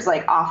 4 years,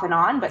 like off and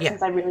on. But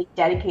since I really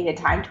dedicated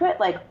time to it,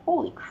 like,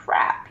 holy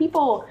crap,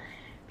 people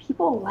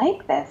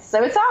like this.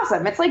 So it's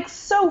awesome. It's like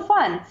so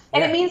fun.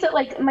 And it means that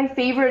like my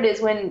favorite is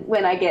when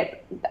I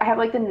have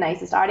like the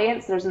nicest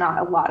audience. There's not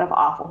a lot of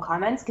awful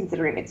comments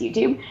considering it's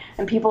YouTube.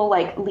 And people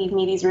like leave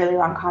me these really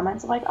long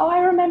comments of like, oh,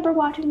 I remember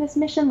watching this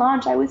mission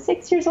launch. I was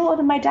 6 years old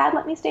and my dad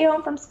let me stay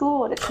home from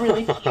school. And it's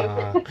really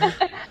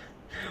cute.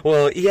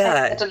 Well,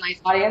 yeah. That's such a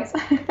nice audience.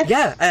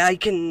 Yeah, I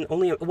can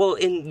only... Well,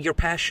 your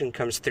passion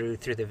comes through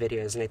the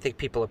videos, and I think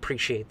people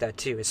appreciate that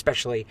too,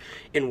 especially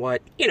in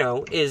what,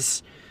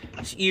 is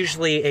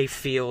usually a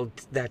field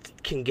that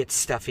can get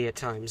stuffy at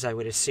times, I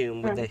would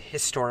assume, with the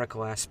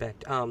historical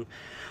aspect.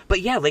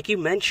 But yeah, like you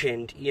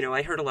mentioned,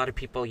 I heard a lot of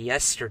people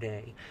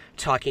yesterday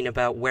talking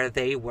about where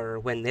they were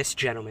when this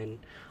gentleman,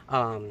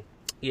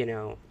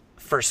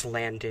 first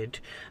landed.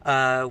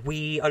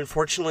 We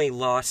unfortunately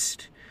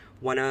lost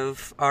one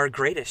of our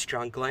greatest,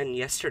 John Glenn,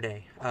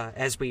 yesterday,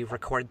 as we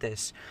record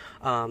this.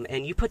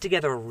 And you put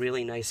together a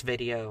really nice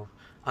video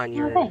on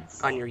your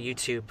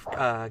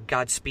YouTube,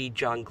 Godspeed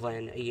John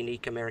Glenn, a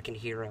unique American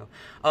hero.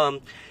 Do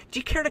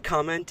you care to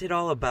comment at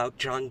all about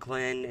John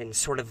Glenn and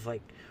sort of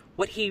like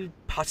what he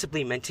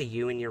possibly meant to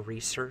you in your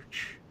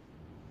research?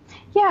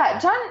 Yeah,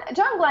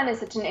 John Glenn is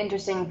such an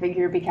interesting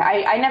figure because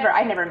I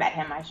never met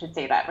him, I should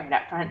say that right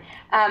up front.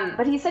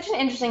 But he's such an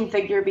interesting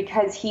figure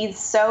because he's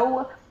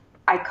so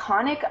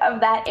iconic of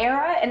that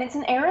era, and it's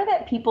an era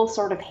that people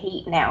sort of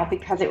hate now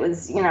because it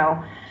was,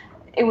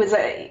 it was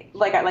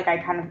like I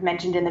kind of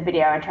mentioned in the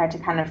video. I tried to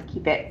kind of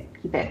keep it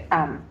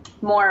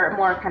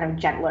more kind of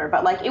gentler,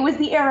 but like it was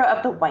the era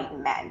of the white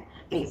men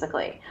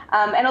basically,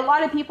 and a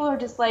lot of people are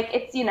just like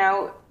it's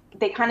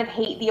they kind of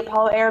hate the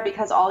Apollo era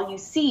because all you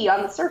see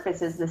on the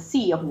surface is the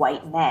sea of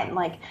white men,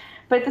 like.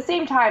 But at the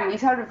same time, you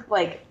sort of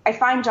like, I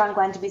find John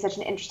Glenn to be such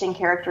an interesting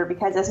character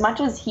because as much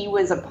as he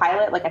was a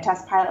pilot, like a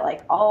test pilot,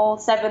 like all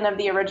 7 of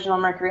the original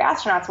Mercury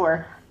astronauts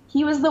were,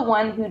 he was the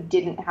one who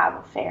didn't have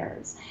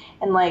affairs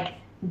and like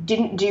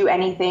didn't do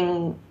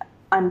anything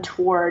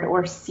untoward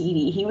or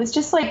seedy. He was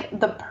just like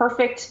the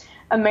perfect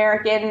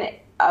American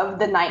of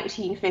the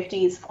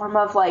 1950s form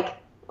of like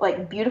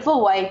like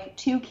beautiful wife,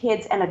 2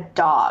 kids, and a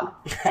dog,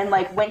 and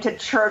like went to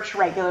church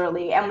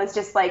regularly and was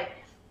just like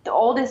the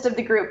oldest of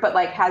the group, but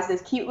like has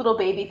this cute little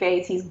baby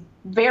face. He's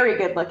very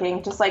good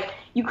looking. Just like,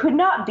 you could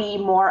not be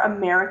more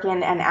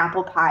American and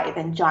apple pie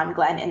than John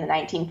Glenn in the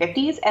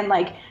 1950s. And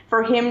like,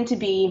 for him to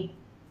be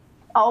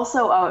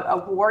also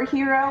a war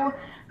hero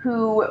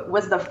who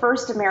was the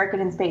first American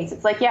in space,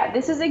 it's like, yeah,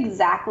 this is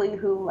exactly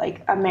who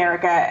like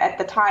America at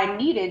the time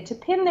needed to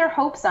pin their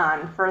hopes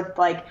on for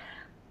like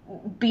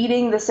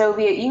beating the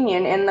Soviet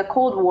Union in the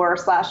Cold War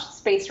 /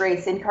 space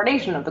race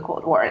incarnation of the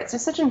Cold War. It's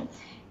just such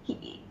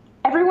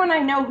everyone I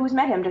know who's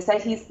met him just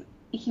says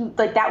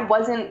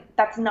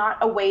that's not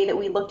a way that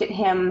we looked at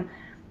him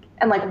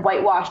and like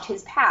whitewashed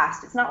his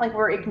past. It's not like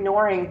we're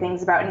ignoring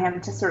things about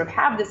him to sort of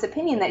have this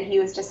opinion that he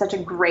was just such a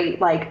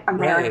great like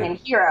American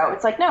hero.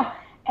 It's like, no,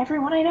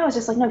 everyone I know is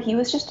just like, no, he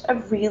was just a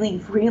really,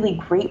 really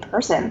great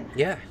person.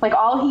 Yeah. Like,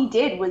 all he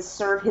did was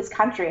serve his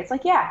country. It's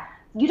like, yeah,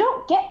 you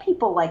don't get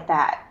people like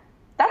that.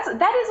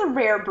 That is a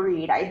rare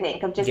breed, I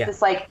think, of just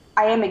this like,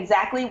 I am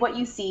exactly what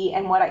you see,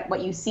 and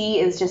what you see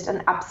is just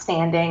an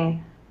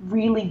upstanding,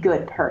 really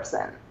good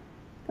person.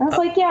 And it's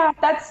like, yeah,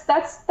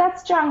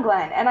 that's John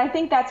Glenn, and I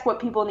think that's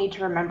what people need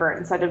to remember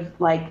instead of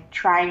like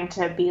trying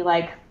to be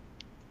like,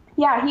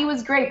 yeah, he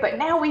was great, but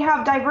now we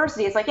have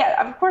diversity. It's like,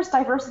 yeah, of course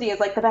diversity is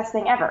like the best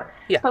thing ever.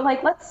 Yeah. But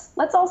like,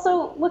 let's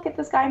also look at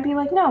this guy and be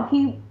like, no,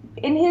 he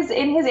in his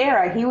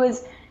era, he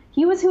was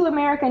who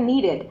America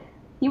needed.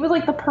 He was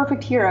like the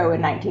perfect hero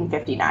in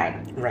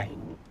 1959. Right.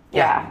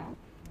 Yeah.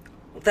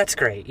 That's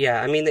great.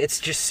 Yeah, I mean, it's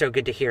just so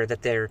good to hear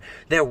that there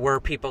were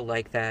people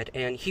like that,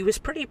 and he was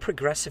pretty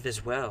progressive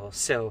as well.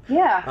 So,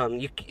 yeah.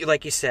 You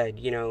like you said,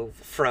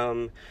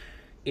 from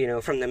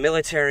the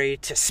military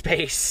to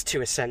space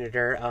to a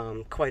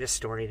senator, quite a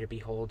story to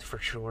behold for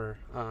sure.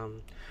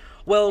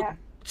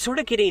 Sort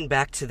of getting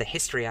back to the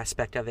history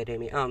aspect of it,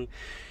 Amy.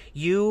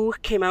 You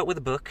came out with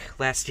a book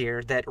last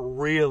year that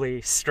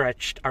really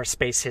stretched our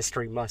space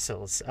history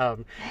muscles.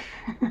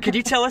 Could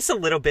you tell us a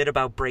little bit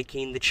about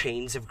Breaking the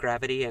Chains of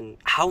Gravity and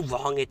how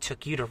long it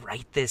took you to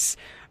write this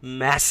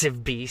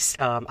massive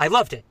beast? I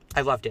loved it.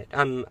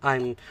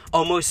 I'm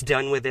almost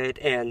done with it,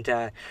 and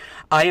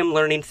I am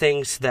learning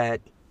things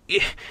that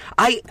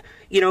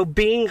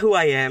being who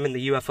I am in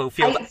the UFO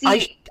field,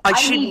 I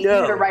should need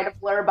know. You to write a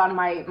blurb on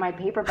my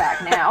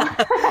paperback now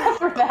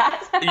for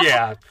that.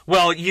 Yeah,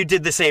 well, you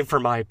did the same for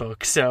my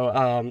book,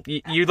 so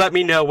you let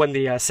me know when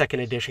the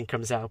second edition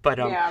comes out. But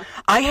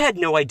I had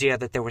no idea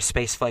that there was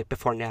spaceflight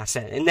before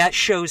NASA, and that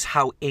shows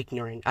how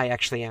ignorant I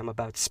actually am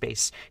about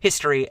space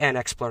history and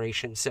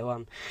exploration.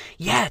 So,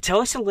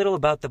 tell us a little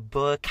about the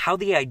book, how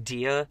the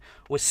idea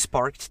was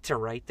sparked to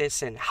write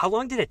this, and how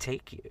long did it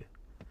take you?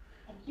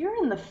 You're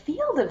in the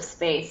field of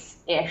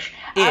space-ish.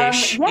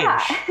 Ish. No,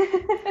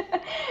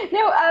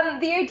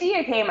 the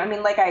idea came, I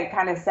mean, like I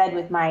kind of said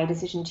with my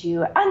decision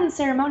to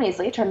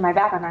unceremoniously turn my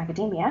back on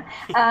academia,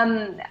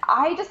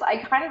 I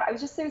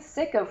was just so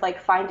sick of like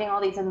finding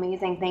all these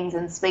amazing things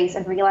in space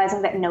and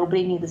realizing that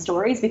nobody knew the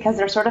stories because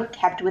they're sort of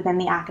kept within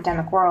the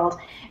academic world.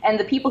 And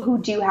the people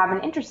who do have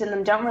an interest in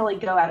them don't really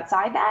go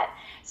outside that.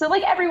 So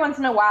like every once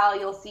in a while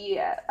you'll see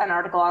an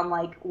article on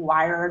like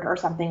Wired or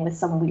something with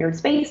some weird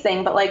space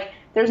thing, but like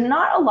there's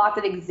not a lot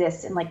that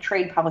exists in like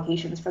trade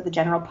publications for the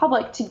general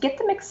public to get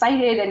them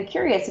excited and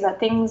curious about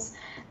things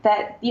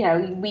that,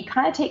 we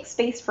kind of take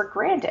space for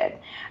granted.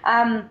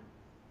 And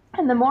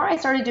the more I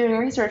started doing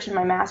research in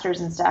my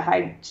master's and stuff,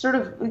 I sort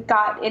of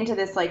got into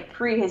this like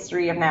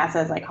prehistory of NASA,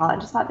 as I call it,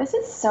 and just thought, this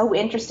is so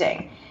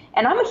interesting.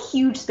 And I'm a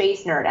huge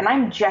space nerd, and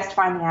I'm just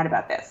finding out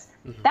about this.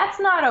 Mm-hmm.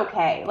 That's not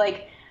okay.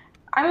 Like,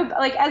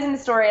 as an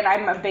historian,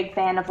 I'm a big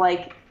fan of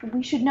like,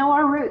 we should know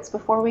our roots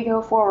before we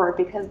go forward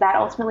because that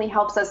ultimately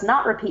helps us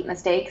not repeat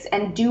mistakes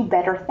and do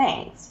better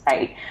things,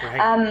 right?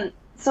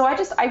 So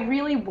I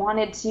really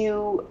wanted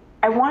to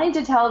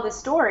tell the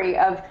story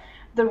of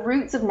the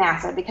roots of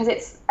NASA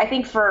because I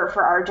think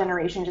for our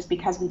generation, just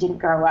because we didn't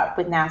grow up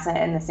with NASA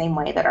in the same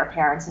way that our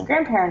parents and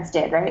grandparents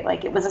did, right?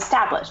 Like it was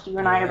established. You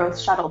and I are both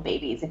shuttle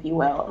babies, if you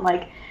will. And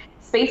like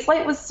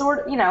spaceflight was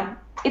sort of,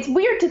 it's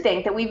weird to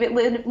think that we've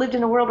lived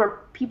in a world where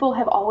people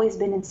have always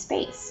been in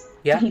space.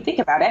 Yeah. If you think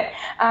about it.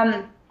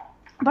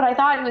 But I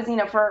thought it was,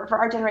 for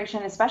our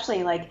generation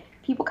especially, like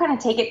people kind of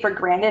take it for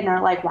granted and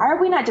are like, why are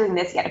we not doing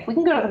this yet? If we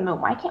can go to the moon,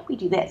 why can't we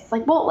do this? It's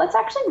like, well, let's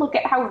actually look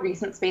at how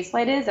recent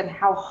spaceflight is and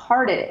how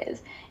hard it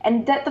is.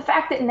 And that the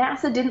fact that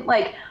NASA didn't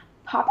like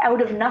pop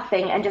out of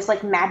nothing and just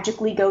like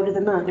magically go to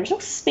the moon. There's no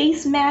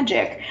space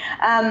magic.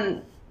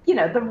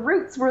 The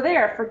roots were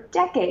there for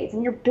decades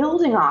and you're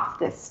building off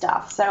this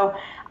stuff. So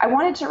I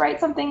wanted to write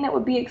something that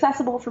would be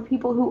accessible for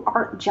people who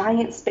aren't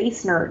giant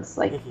space nerds.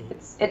 Like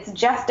it's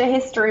just a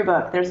history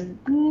book. There's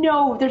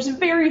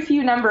very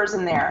few numbers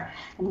in there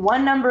and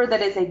one number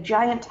that is a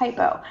giant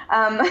typo.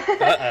 I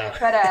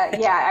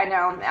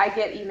know. I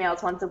get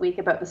emails once a week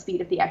about the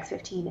speed of the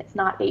X-15. It's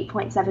not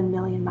 8.7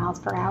 million miles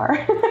per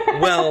hour.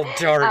 Well,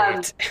 darn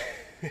it.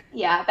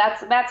 Yeah,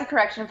 that's a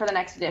correction for the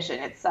next edition.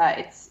 It's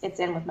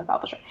in with my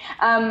publisher.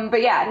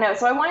 But yeah, no.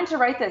 So I wanted to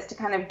write this to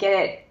kind of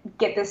get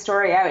this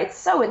story out. It's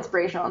so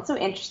inspirational and so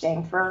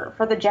interesting for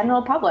the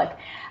general public.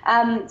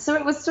 So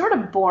it was sort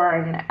of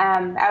born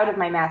out of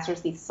my master's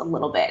thesis a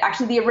little bit.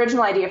 Actually, the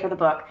original idea for the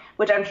book,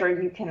 which I'm sure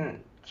you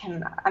can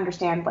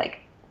understand, like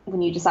when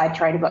you decide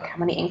to write a book, how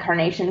many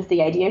incarnations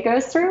the idea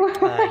goes through.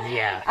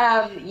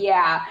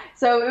 Yeah.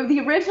 So the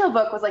original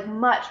book was like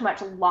much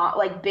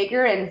like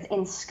bigger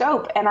in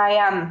scope, and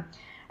I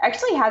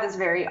actually had this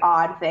very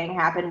odd thing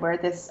happen where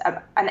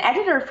an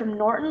editor from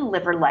Norton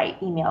Liver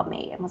Light emailed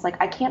me and was like,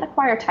 I can't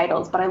acquire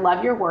titles, but I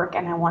love your work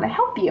and I want to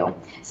help you.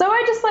 So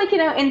I just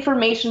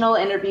informational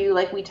interview,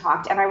 like we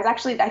talked, and I was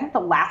actually, I think the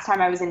last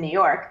time I was in New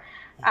York,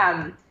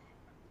 I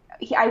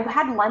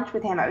had lunch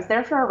with him. I was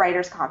there for a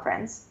writer's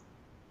conference.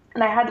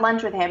 And I had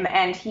lunch with him,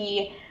 and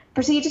he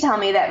proceeded to tell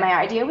me that my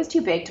idea was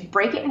too big, to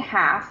break it in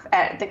half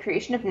at the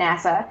creation of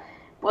NASA.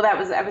 Well, I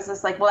was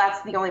just like, well,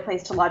 that's the only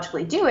place to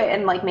logically do it,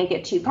 and like make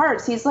it 2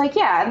 parts. He's like,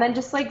 yeah, and then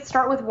just like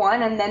start with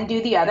one and then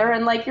do the other,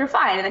 and like you're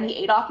fine. And then he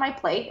ate off my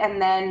plate,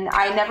 and then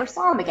I never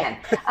saw him again.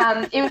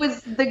 It was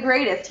the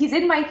greatest. He's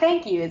in my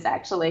thank yous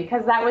actually,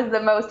 because that was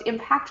the most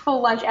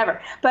impactful lunch ever.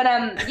 But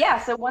yeah,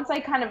 so once I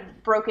kind of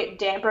broke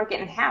it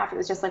in half, it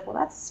was just like, well,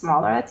 that's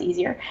smaller, that's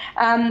easier.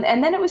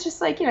 And then it was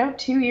just like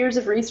 2 years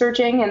of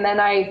researching, and then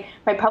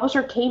my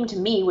publisher came to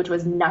me, which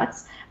was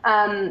nuts.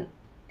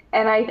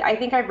 And I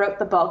think I wrote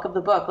the bulk of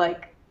the book,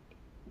 like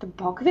the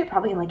bulk of it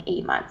probably in like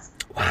 8 months.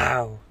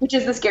 Wow. Which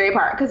is the scary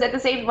part. Because at the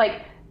same,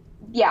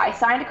 I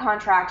signed a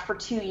contract for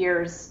 2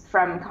 years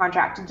from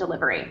contract to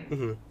delivery.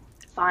 Mm-hmm.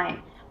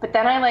 Fine. But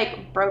then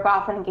I broke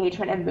off an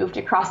engagement and moved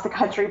across the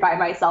country by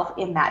myself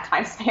in that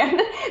time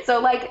span.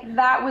 So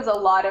that was a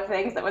lot of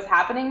things that was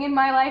happening in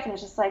my life. And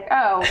it's just like,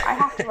 oh, I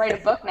have to write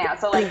a book now.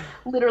 So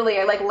literally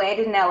I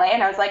landed in LA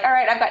and I was like, all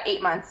right, I've got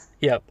 8 months.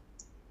 Yep.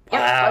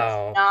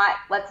 Wow.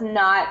 Let's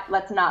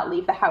not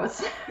leave the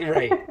house.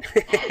 Right.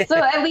 So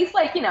at least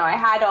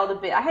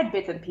I had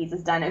bits and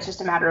pieces done. It was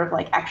just a matter of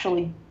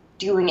actually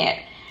doing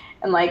it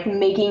and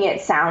making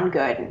it sound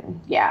good. And,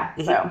 yeah.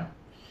 Mm-hmm.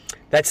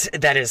 So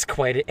that is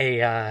quite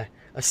a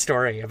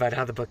story about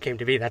how the book came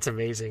to be. That's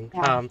amazing.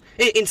 Yeah.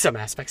 In some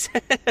aspects.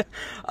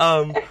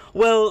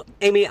 Well,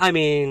 Amy, I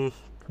mean,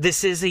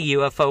 this is a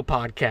UFO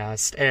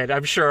podcast, and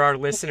I'm sure our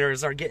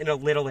listeners are getting a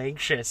little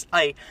anxious.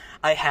 I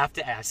have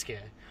to ask you.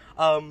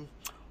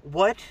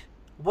 What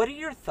are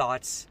your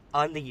thoughts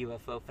on the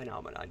UFO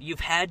phenomenon? You've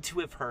had to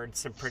have heard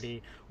some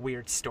pretty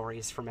weird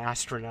stories from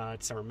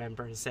astronauts or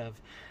members of,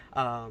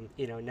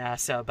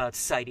 NASA about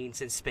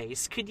sightings in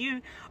space.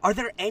 Are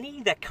there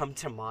any that come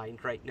to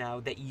mind right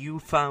now that you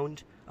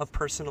found of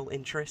personal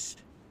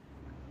interest?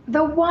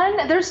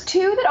 There's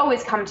 2 that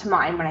always come to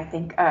mind when I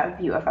think of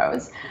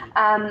UFOs.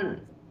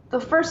 The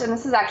first, and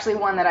this is actually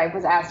one that I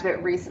was asked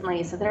about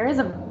recently, so there is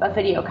a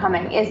video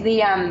coming, is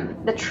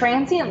the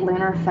transient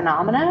lunar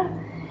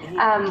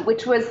phenomena,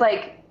 which was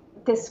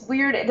this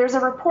weird, there's a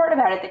report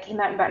about it that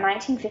came out in about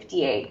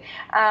 1958,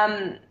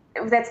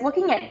 that's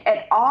looking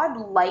at odd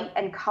light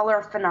and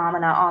color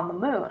phenomena on the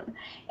moon.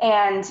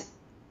 And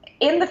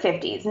in the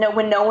 50s,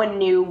 when no one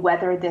knew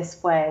whether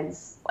this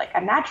was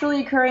a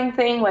naturally occurring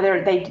thing,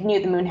 whether they knew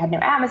the moon had no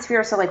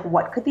atmosphere, so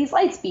what could these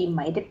lights be?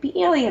 Might it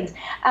be aliens?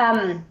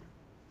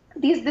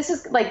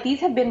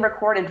 These have been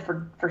recorded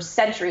for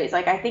centuries.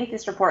 I think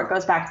this report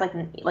goes back to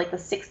the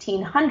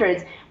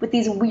 1600s with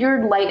these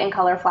weird light and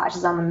color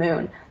flashes on the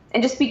moon.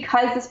 And just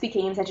because this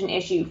became such an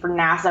issue for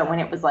NASA when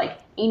it was a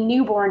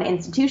newborn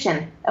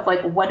institution of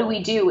what do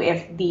we do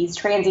if these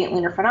transient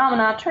lunar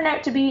phenomena turn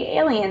out to be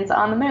aliens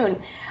on the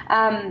moon?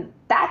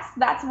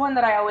 That's one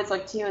that I always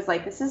look to is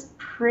this is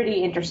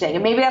pretty interesting.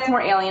 And maybe that's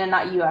more alien and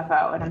not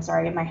UFO. And I'm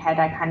sorry, in my head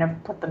I kind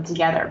of put them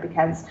together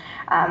because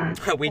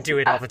we do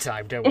it all the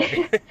time, don't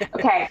we?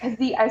 Okay,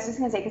 I was just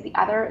gonna say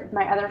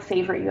my other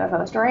favorite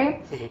UFO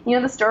story.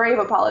 Mm-hmm. The story of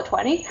Apollo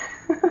 20.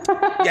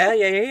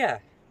 Yeah.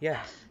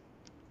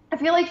 I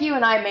feel like you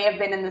and I may have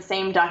been in the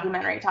same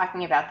documentary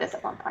talking about this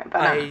at one point.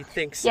 But I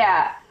think so.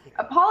 Yeah,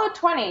 Apollo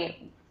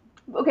 20.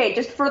 Okay,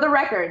 just for the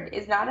record,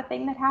 is not a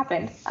thing that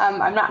happened.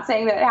 I'm not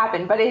saying that it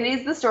happened, but it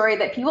is the story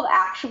that people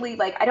actually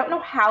I don't know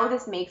how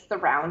this makes the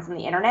rounds on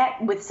the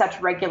internet with such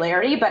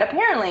regularity, but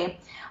apparently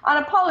on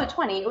Apollo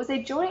 20, it was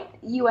a joint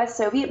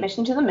U.S.-Soviet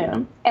mission to the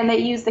moon, and they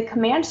used the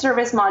command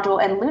service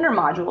module and lunar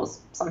modules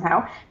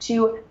somehow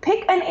to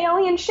pick an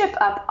alien ship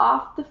up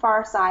off the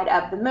far side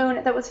of the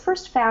moon that was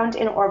first found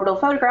in orbital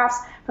photographs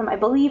from, I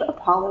believe,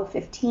 Apollo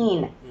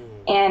 15. Mm.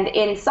 And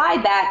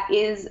inside that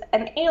is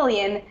an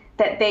alien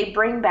that they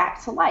bring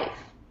back to life.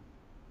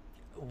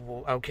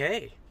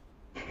 Okay.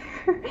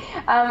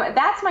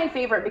 That's my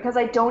favorite because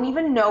I don't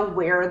even know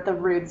where the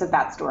roots of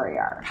that story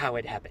are. How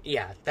it happened.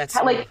 Yeah, that's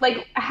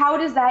how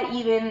does that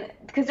even,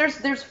 because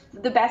there's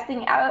the best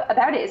thing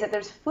about it is that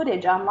there's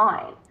footage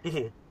online.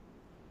 Mm-hmm.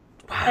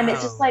 Wow. And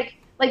it's just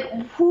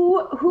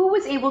who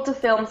was able to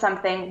film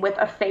something with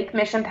a fake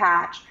mission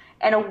patch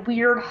and a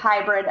weird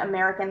hybrid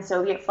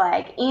American-Soviet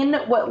flag in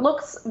what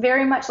looks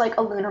very much like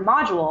a lunar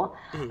module.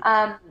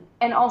 Mm-hmm.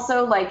 And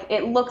also, like,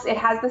 it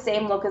has the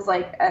same look as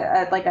like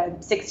a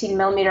 16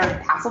 millimeter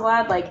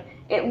Hasselblad. Like,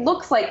 it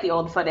looks like the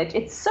old footage.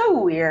 It's so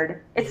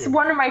weird. It's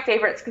one of my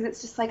favorites because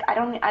it's just like I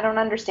don't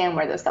understand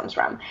where this comes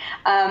from.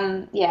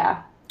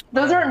 Yeah,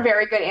 those aren't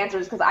very good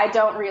answers because I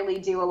don't really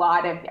do a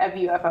lot of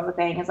UFO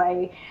things.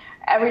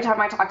 Every time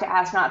I talk to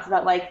astronauts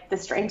about like the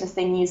strangest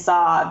thing you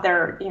saw,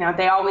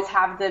 they always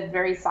have the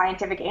very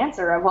scientific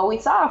answer of, well, we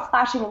saw a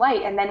flashing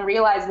light and then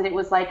realized that it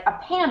was like a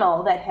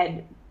panel that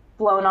had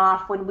blown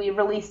off when we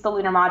released the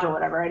lunar module or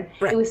whatever, and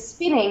It was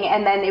spinning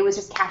and then it was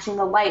just catching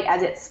the light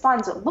as it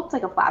spun, so it looked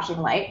like a flashing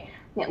light.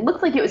 It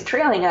looked like it was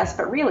trailing us,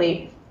 but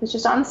really it was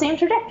just on the same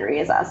trajectory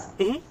as us.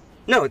 Mm-hmm.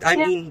 No, I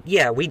mean,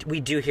 yeah, we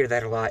do hear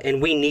that a lot,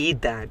 and we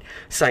need that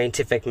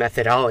scientific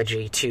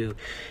methodology to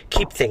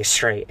keep things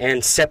straight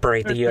and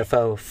separate the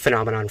UFO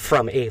phenomenon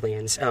from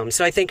aliens.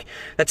 So I think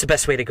that's the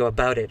best way to go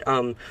about it.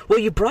 Well,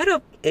 you brought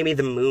up, Amy,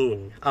 the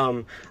moon.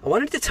 I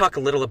wanted to talk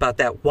a little about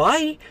that.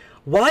 Why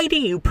do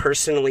you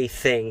personally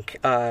think,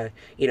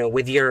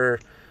 with your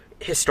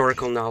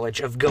historical knowledge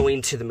of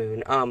going to the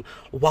moon,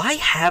 why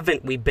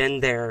haven't we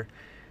been there?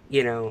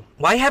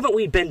 Why haven't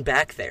we been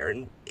back there?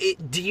 And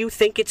do you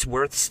think it's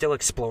worth still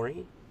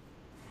exploring?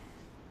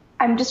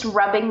 I'm just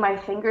rubbing my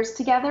fingers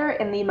together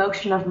in the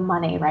emotion of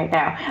money right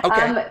now.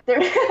 Okay.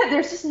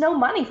 There's just no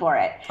money for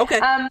it. Okay.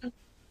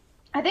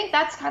 I think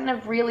that's kind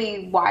of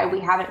really why we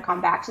haven't come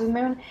back to the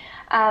moon.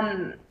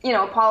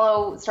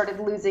 Apollo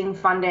started losing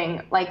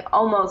funding like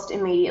almost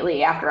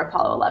immediately after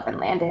Apollo 11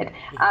 landed.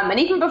 And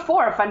even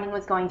before funding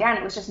was going down,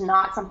 it was just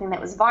not something that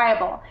was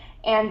viable.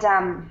 And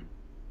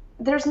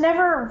there's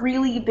never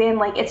really been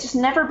it's just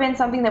never been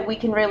something that we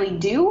can really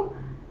do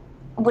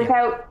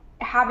without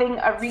having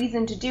a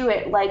reason to do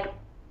it, like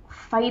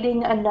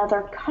fighting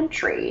another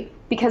country,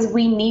 because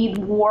we need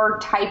war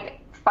type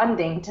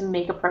funding to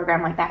make a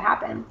program like that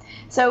happen.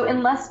 So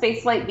unless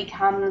spaceflight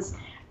becomes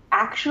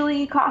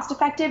actually cost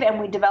effective and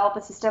we develop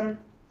a system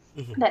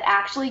that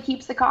actually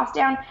keeps the cost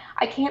down,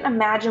 I can't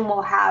imagine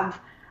we'll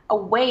have a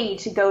way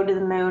to go to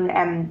the moon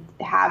and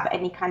have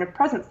any kind of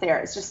presence there.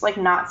 It's just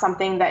not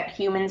something that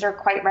humans are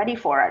quite ready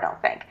for, I don't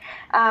think.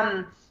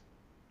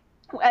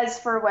 As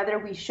for whether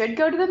we should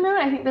go to the moon,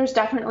 I think there's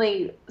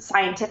definitely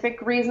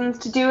scientific reasons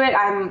to do it.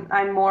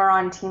 I'm more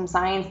on team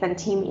science than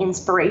team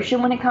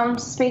inspiration when it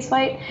comes to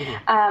spaceflight.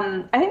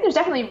 I think there's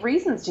definitely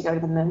reasons to go to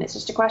the moon. It's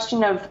just a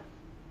question of,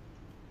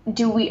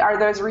 are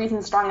those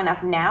reasons strong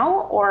enough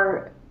now,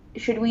 or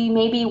should we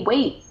maybe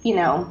wait,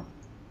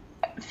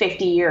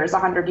 50 years,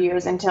 100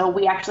 years until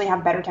we actually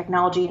have better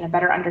technology and a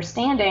better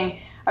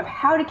understanding of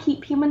how to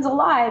keep humans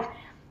alive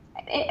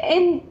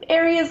in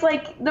areas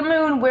like the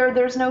moon where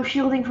there's no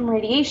shielding from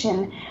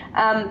radiation,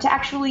 to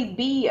actually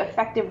be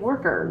effective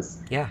workers.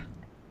 Yeah.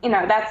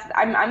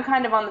 I'm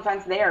kind of on the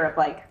fence there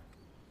of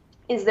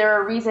is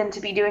there a reason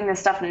to be doing this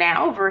stuff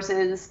now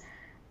versus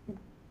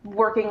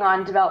working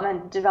on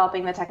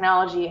developing the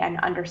technology and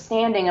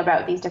understanding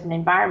about these different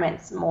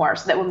environments more,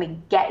 so that when we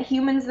get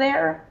humans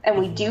there, and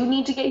we do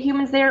need to get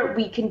humans there,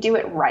 we can do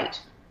it right.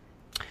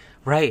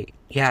 Right.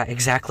 Yeah,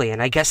 exactly. And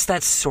I guess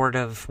that's sort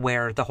of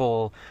where the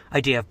whole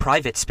idea of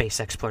private space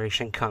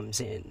exploration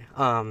comes in.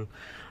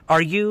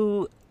 Where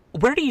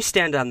do you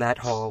stand on that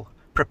whole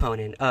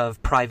proponent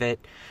of private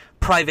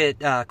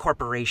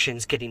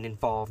corporations getting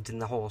involved in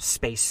the whole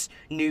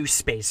new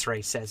space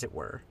race, as it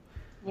were?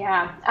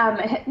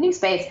 Yeah, new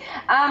space.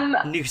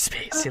 New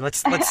space.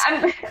 Let's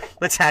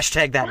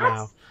hashtag that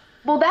now.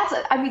 Well,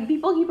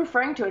 people keep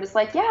referring to it as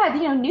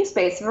new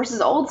space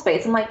versus old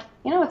space. I'm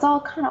it's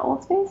all kind of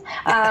old space.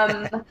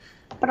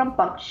 But I'm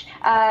bunch.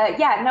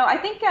 I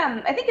think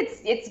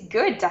it's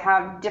good to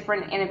have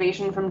different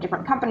innovation from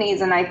different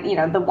companies. And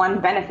the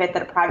one benefit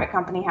that a private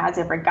company has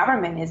over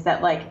government is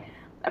that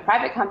a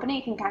private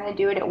company can kind of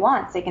do what it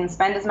wants. It can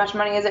spend as much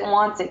money as it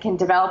wants. It can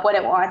develop what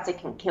it wants. It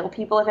can kill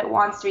people if it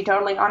wants, to be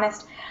totally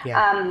honest,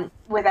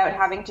 without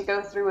having to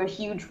go through a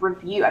huge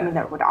review. I mean,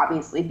 there would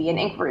obviously be an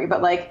inquiry,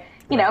 but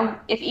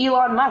if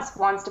Elon Musk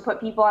wants to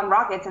put people on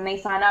rockets and they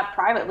sign up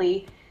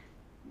privately,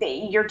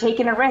 you're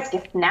taking a risk.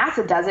 If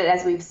NASA does it,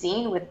 as we've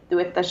seen with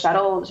the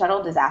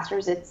shuttle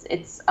disasters,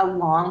 it's a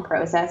long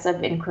process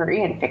of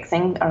inquiry and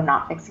fixing or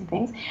not fixing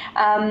things.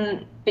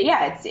 But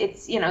yeah,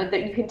 it's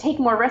that you can take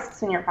more risks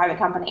when you're a private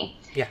company.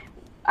 Yeah.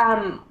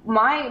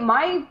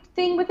 My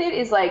thing with it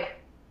is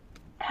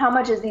how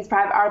much are these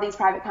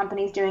private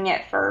companies doing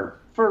it for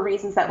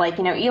reasons that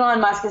Elon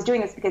Musk is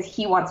doing this because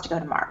he wants to go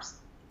to Mars.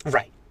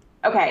 Right.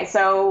 Okay,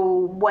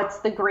 so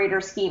what's the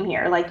greater scheme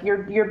here?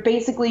 You're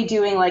basically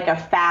doing a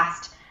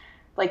fast,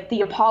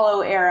 the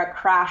Apollo era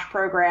crash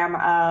program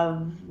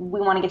of we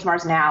want to get to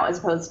Mars now, as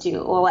opposed to,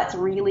 well, let's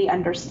really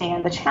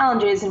understand the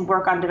challenges and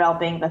work on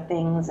developing the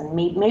things. And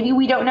maybe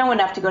we don't know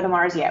enough to go to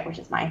Mars yet, which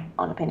is my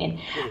own opinion.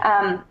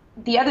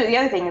 The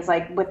other thing is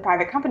with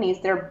private companies,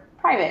 they're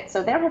private,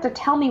 so they don't have to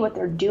tell me what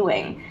they're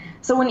doing.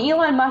 So when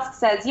Elon Musk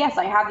says, yes,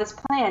 I have this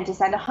plan to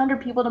send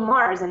 100 people to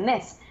Mars and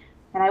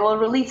I will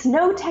release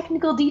no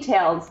technical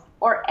details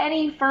or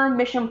any firm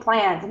mission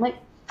plans, I'm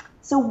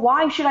So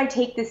why should I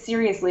take this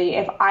seriously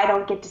if I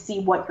don't get to see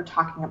what you're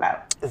talking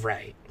about?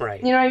 Right,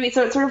 right. You know what I mean?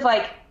 So it's sort of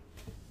like,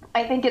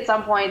 I think at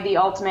some point the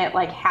ultimate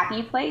like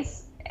happy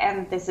place,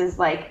 and this is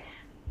like,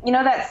 you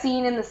know that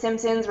scene in The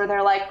Simpsons where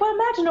they're like, well,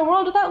 imagine a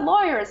world without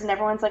lawyers, and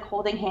everyone's like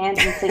holding hands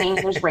and singing,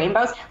 and there's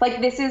rainbows.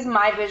 Like, this is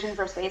my vision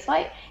for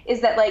spaceflight,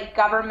 is that like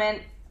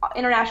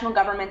international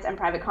governments and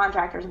private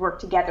contractors work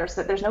together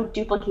so that there's no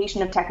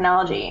duplication of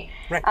technology.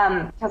 Right.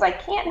 Because I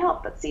can't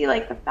help but see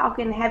like the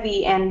Falcon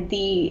Heavy and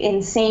the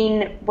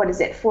insane,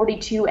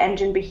 42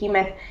 engine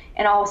behemoth,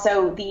 and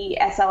also the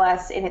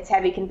SLS in its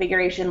heavy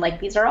configuration. Like,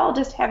 these are all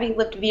just heavy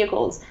lift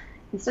vehicles.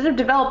 Instead of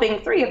developing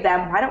 3 of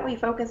them, why don't we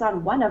focus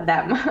on 1 of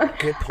them?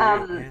 Good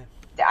point.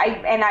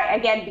 I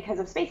again, because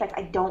of SpaceX,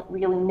 I don't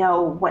really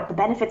know what the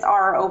benefits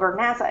are over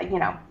NASA. You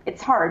know,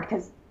 it's hard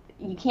because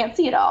you can't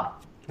see it all.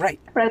 Right.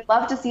 But I'd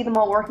love to see them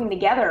all working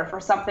together for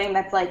something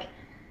that's like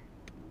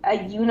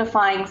a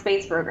unifying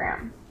space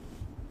program.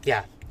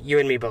 Yeah, you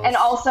and me both. And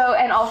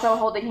also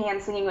holding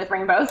hands, singing with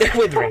rainbows.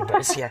 With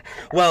rainbows, yeah.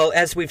 Well,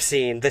 as we've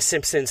seen, The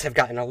Simpsons have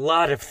gotten a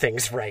lot of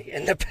things right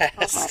in the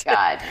past. Oh my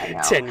God, I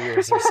know. 10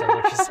 years or so,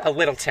 which is a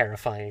little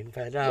terrifying.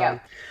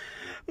 But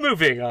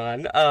moving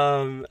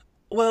on.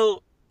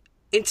 Well,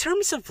 in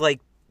terms of like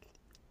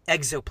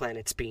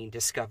exoplanets being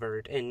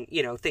discovered and,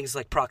 you know, things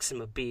like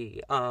Proxima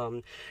B,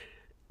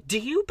 do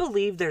you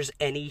believe there's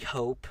any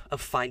hope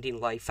of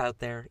finding life out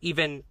there,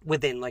 even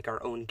within like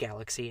our own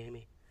galaxy,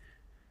 Amy?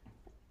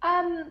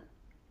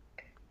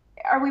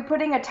 Are we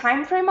putting a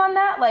time frame on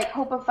that? Like,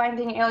 hope of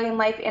finding alien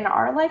life in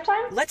our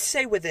lifetime? Let's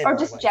say within or our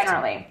just lifetime.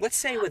 Generally? Let's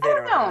say within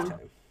our lifetime.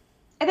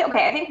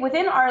 I think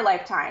within our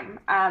lifetime,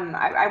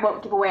 I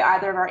won't give away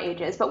either of our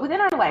ages, but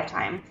within our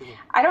lifetime,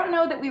 I don't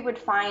know that we would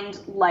find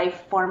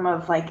life form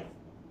of like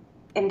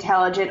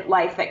intelligent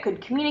life that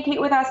could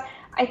communicate with us.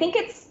 I think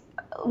it's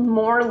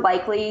more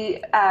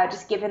likely,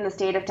 just given the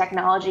state of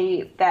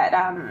technology,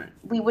 that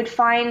we would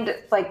find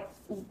like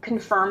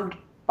confirmed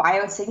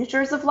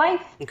biosignatures of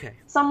life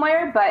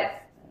somewhere,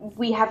 but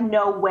we have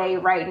no way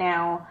right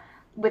now,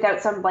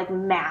 without some like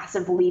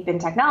massive leap in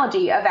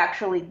technology, of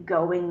actually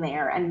going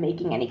there and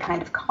making any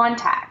kind of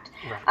contact.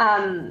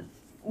 Right.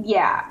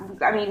 Yeah,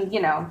 I mean,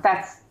 you know,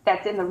 that's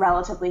in the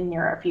relatively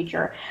nearer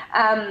future.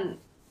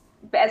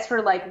 As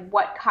for like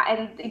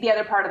and the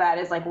other part of that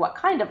is like, what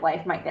kind of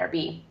life might there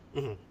be?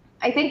 Mm-hmm.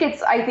 I think there's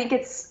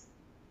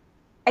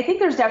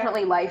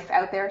definitely life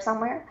out there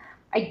somewhere.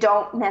 I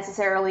don't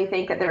necessarily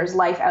think that there's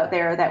life out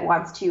there that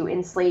wants to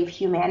enslave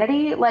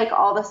humanity like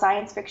all the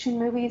science fiction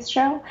movies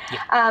show.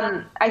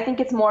 Yeah. I think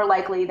it's more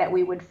likely that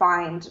we would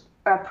find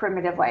a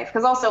primitive life.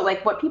 Because also,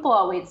 like, what people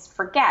always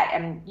forget,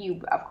 and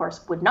you, of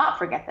course, would not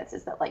forget this,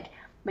 is that, like,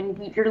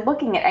 when you're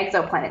looking at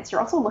exoplanets,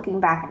 you're also looking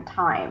back in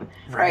time,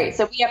 right?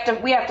 So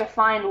we have to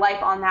find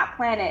life on that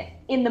planet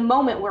in the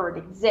moment where it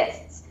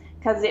exists.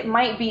 Because it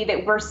might be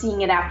that we're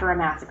seeing it after a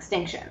mass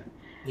extinction,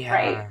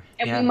 right?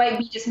 And we might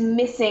be just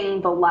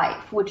missing the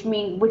life, which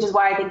is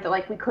why I think that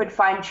like we could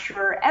find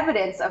sure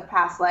evidence of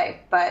past life,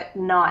 but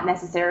not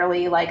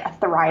necessarily like a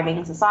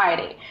thriving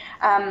society.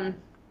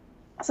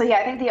 So yeah,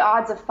 I think the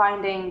odds of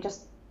finding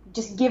just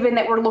given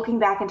that we're looking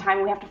back in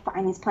time, we have to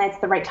find these planets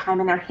at the right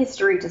time in their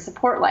history to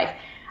support life.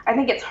 I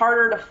think it's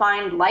harder to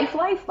find life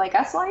like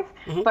us life,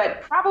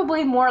 but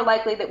probably more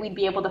likely that we'd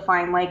be able to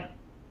find like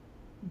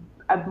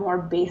a more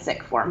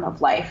basic form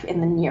of life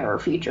in the nearer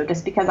future,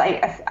 just because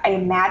I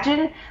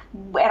imagine,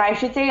 and I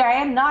should say I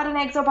am not an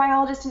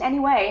exobiologist in any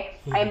way,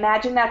 I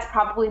imagine that's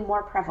probably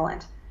more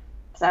prevalent.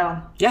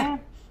 So yeah.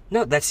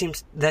 No, that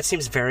seems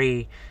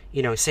very,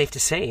 you know, safe to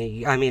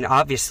say. I mean,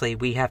 obviously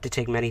we have to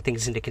take many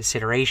things into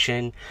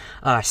consideration,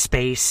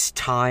 space,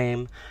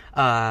 time,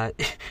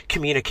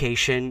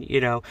 communication.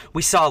 You know,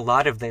 we saw a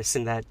lot of this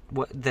in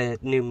the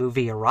new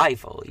movie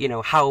Arrival. You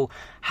know, how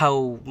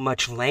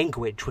much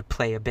language would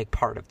play a big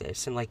part of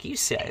this, and like you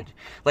said,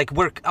 like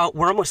we're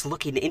almost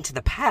looking into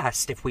the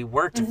past if we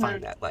were to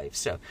find that life.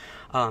 So,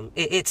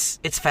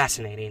 it's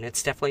fascinating.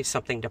 It's definitely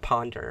something to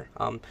ponder.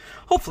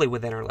 Hopefully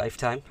within our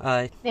lifetime.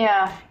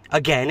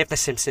 Again, if the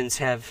Simpsons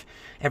have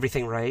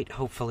everything right,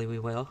 hopefully we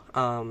will.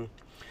 Or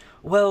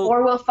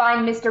we'll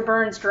find Mr.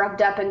 Burns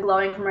drugged up and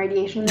glowing from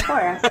radiation in the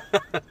forest.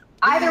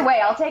 Either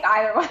way, I'll take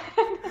either one.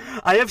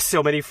 I have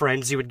so many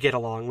friends you would get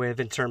along with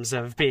in terms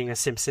of being a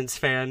Simpsons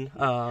fan.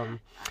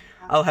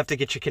 I'll have to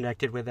get you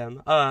connected with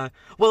them.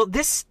 Well,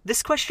 this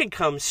question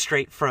comes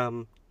straight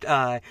from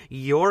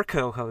your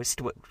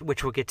co-host,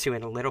 which we'll get to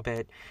in a little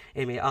bit,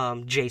 Amy,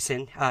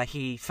 Jason.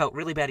 He felt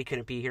really bad he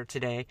couldn't be here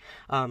today.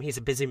 He's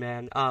a busy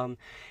man.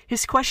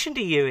 His question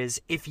to you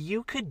is, if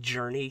you could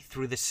journey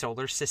through the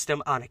solar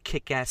system on a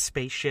kick-ass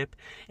spaceship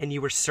and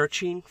you were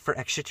searching for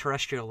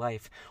extraterrestrial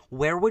life,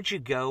 where would you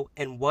go,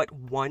 and what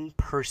one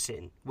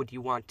person would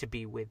you want to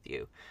be with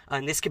you?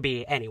 And this could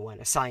be anyone,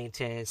 a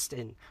scientist,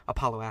 an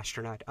Apollo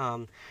astronaut.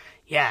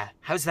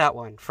 How's that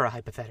one for a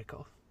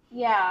hypothetical?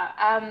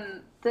 Yeah,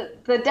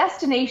 the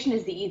destination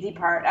is the easy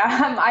part.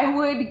 I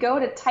would go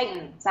to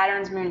Titan,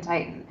 Saturn's moon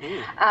Titan,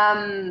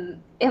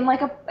 in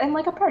like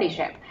a party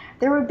ship.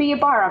 There would be a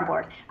bar on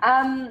board.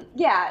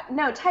 Yeah,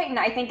 no, Titan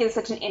I think is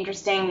such an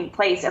interesting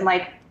place, and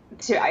like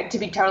to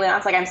be totally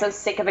honest, like I'm so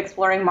sick of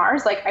exploring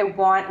Mars. Like I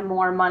want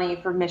more money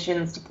for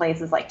missions to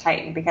places like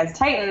Titan, because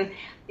Titan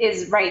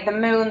is the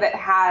moon that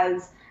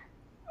has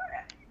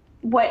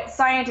what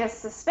scientists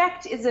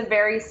suspect is a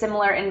very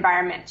similar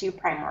environment to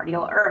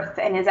primordial Earth,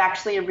 and is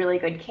actually a really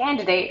good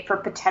candidate for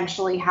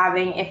potentially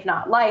having, if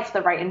not life,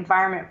 the right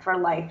environment for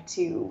life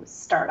to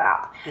start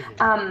up.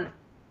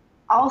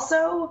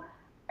 Also,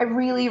 I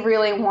really,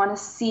 really want to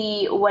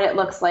see what it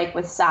looks like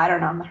with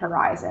Saturn on the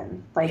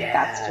horizon. Like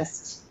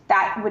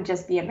that would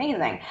just be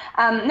amazing.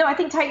 No, I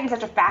think Titan's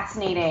such a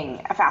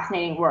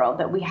fascinating world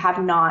that we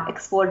have not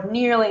explored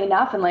nearly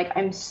enough, and like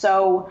I'm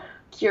so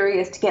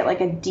curious to get like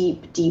a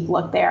deep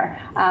look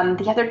there.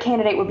 The other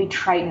candidate would be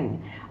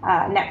Triton,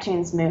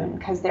 Neptune's moon,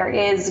 because there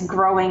is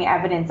growing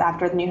evidence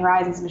after the New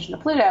Horizons mission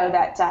to Pluto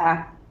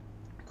that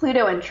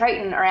Pluto and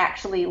Triton are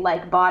actually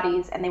like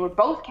bodies, and they were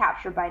both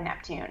captured by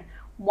Neptune.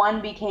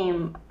 One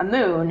became a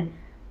moon,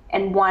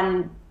 and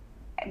one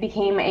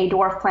became a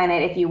dwarf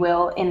planet, if you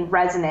will,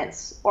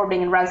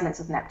 orbiting in resonance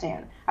with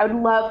Neptune. I would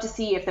love to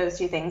see if those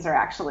two things are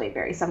actually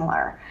very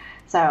similar.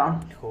 So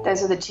cool.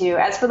 Those are the two.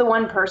 As for the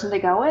one person to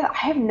go with, I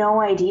have no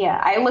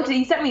idea.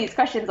 You sent me these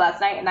questions last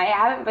night, and I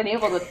haven't been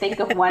able to think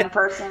of one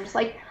person. I'm just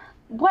like,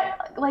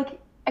 what? Like,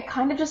 I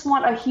kind of just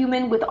want a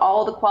human with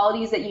all the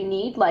qualities that you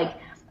need, like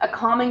a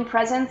calming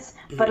presence,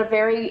 but a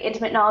very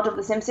intimate knowledge of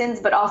The Simpsons,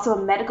 but also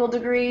a medical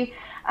degree,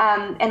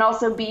 and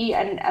also be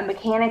a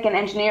mechanic and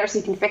engineer so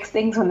you can fix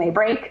things when they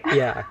break.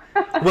 Yeah.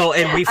 Well,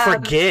 and we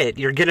forget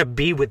you're going to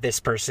be with this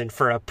person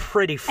for a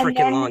pretty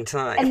freaking long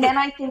time. And then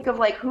I think of,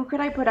 like, who could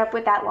I put up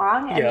with that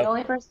long? And the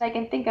only person I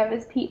can think of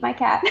is Pete, my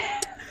cat.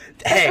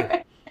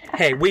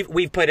 Hey,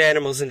 we've put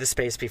animals into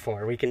space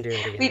before. We can do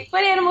it again. We've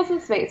put animals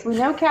in space. We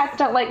know cats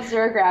don't like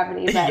zero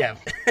gravity, but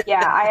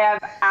I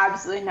have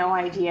absolutely no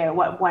idea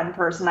what one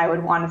person I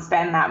would want to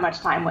spend that much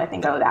time with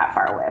and go that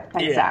far with.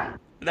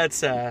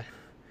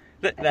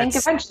 I think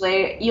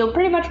eventually you'll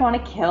pretty much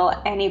want to kill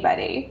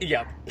anybody.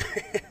 Yep.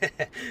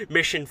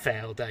 Mission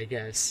failed, I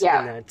guess.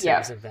 Yeah. In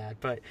terms of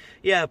that, but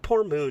yeah,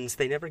 poor moons.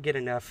 They never get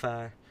enough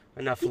love.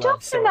 Don't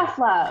get enough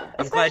love.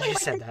 I'm glad you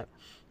said that.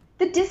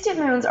 The distant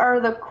moons are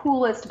the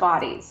coolest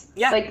bodies.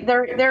 Yeah. Like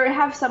they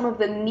have some of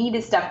the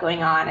neatest stuff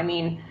going on. I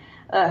mean,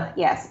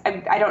 yes,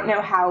 I don't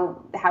know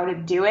how to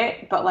do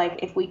it, but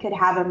like if we could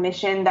have a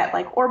mission that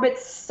like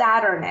orbits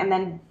Saturn and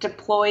then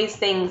deploys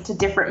things to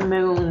different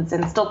moons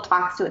and still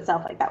talks to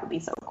itself, like that would be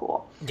so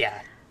cool.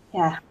 Yeah.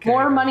 Yeah.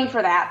 More money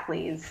for that,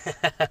 please.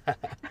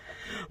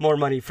 More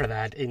money for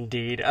that,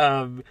 indeed.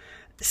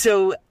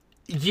 So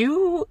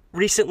you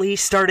recently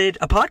started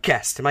a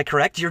podcast, am I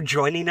correct? You're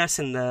joining us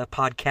in the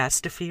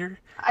podcastosphere?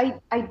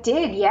 I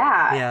did,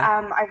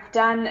 yeah.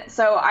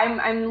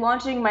 I'm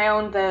launching my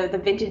own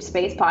the Vintage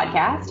Space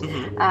podcast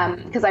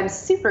because I'm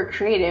super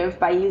creative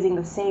by using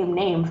the same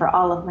name for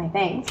all of my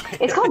things.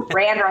 It's called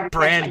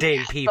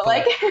branding people.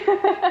 But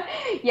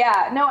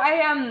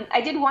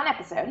I did one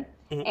episode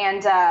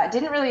and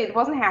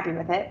wasn't happy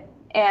with it.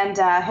 And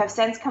have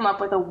since come up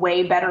with a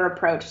way better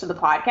approach to the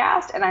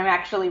podcast. And I'm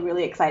actually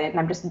really excited. And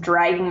I'm just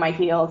dragging my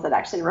heels at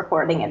actually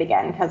recording it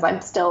again because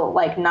I'm still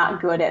like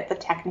not good at the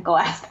technical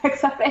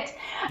aspects of it.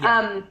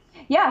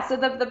 Yeah. So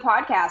the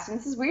podcast, and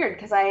this is weird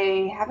because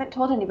I haven't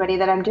told anybody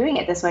that I'm doing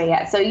it this way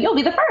yet. So you'll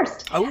be the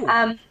first.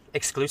 Oh,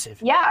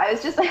 exclusive. Yeah. I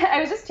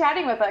was just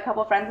chatting with a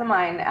couple of friends of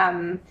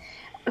mine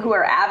who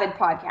are avid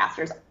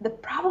podcasters. The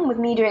problem with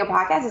me doing a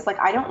podcast is like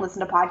I don't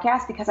listen to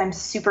podcasts because I'm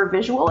super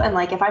visual, and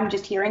like if I'm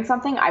just hearing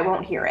something, I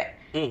won't hear it.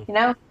 You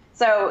know?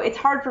 So it's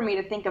hard for me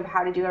to think of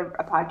how to do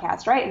a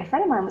podcast right. And a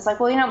friend of mine was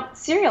like, well,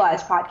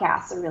 serialized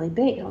podcasts are really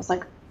big. And I was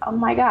like, oh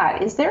my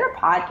God, is there a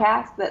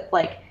podcast that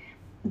like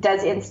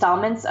does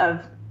installments of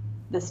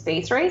the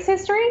space race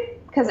history?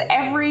 Because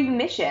every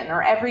mission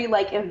or every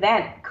like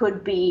event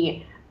could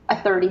be a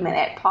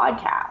 30-minute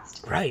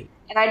podcast. Right.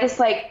 And I just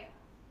like,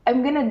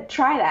 I'm gonna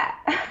try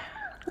that.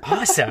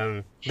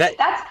 Awesome.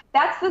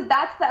 That's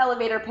the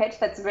elevator pitch.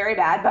 That's very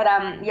bad, but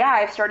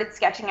I've started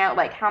sketching out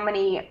like how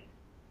many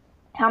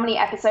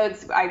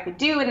episodes I could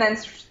do, and then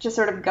just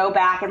sort of go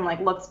back and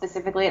like look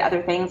specifically at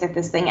other things if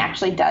this thing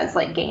actually does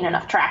like gain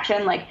enough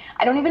traction. Like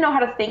I don't even know how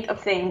to think of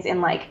things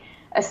in like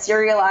a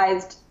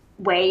serialized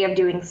way of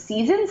doing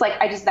seasons. Like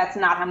that's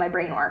not how my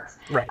brain works.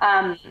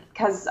 Right.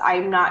 Because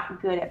I'm not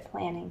good at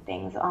planning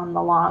things on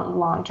the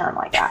long term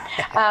like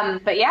that.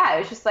 But yeah, it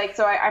was just like,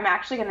 so I'm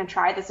actually going to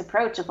try this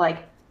approach of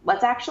like,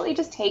 let's actually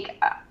just take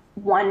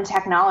one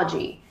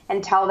technology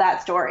and tell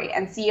that story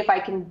and see if I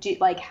can do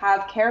like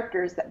have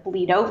characters that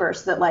bleed over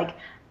so that like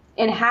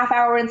in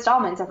half-hour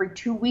installments every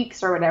 2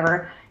 weeks or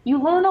whatever, you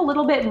learn a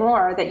little bit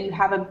more, that you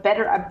have a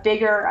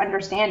bigger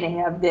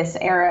understanding of this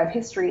era of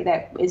history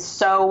that is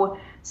so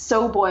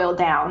boiled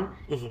down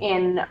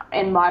in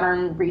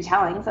modern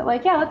retellings that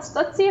like, yeah,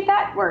 let's see if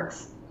that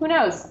works. Who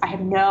knows? I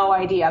have no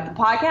idea.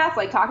 The podcast,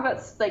 like talk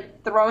about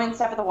like throwing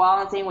stuff at the wall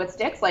and seeing what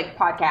sticks, like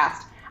podcast.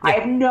 Yeah. I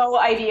have no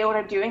idea what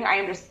I'm doing. I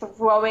am just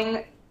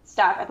throwing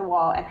stuff at the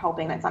wall and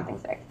hoping that something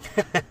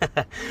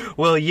sticks.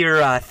 Well,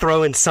 you're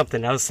throwing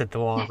something else at the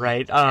wall,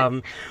 right?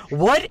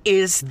 What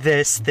is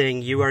this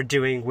thing you are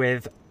doing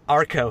with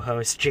our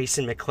co-host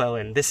Jason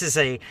McClellan? This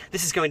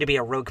is going to be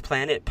a Rogue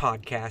Planet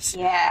podcast.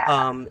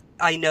 Yeah.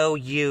 I know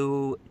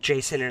you,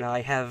 Jason, and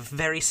I have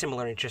very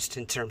similar interests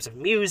in terms of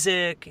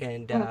music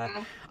and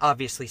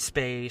obviously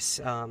space.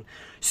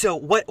 So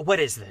what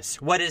is this?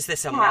 What is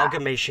this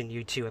amalgamation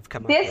you two have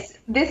come up with?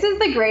 This is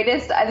the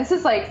greatest. This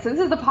is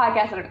the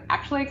podcast that I'm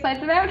actually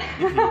excited about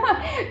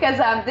because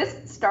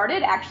this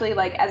started actually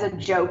like as a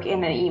joke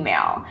in an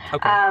email.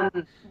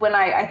 Okay. When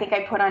I think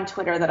I put on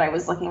Twitter that I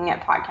was looking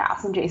at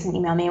podcasts, and Jason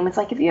emailed me and was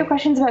like, if you have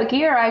questions about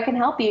gear, I can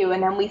help you.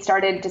 And then we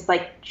started just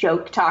like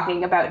joke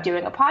talking about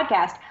doing a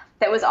podcast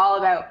that was all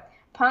about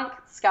punk,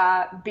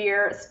 ska,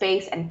 beer,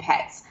 space, and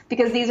pets,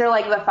 because these are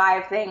like the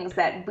 5 things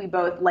that we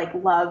both like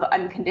love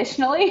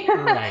unconditionally.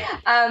 Right.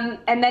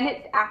 And then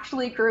it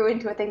actually grew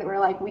into a thing that we're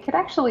like, we could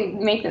actually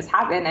make this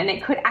happen, and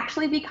it could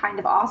actually be kind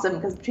of awesome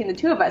because between the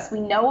two of us,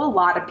 we know a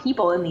lot of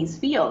people in these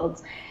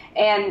fields,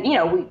 and you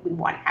know, we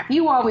want to have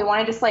you on. We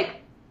want to just like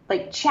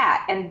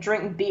chat and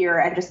drink beer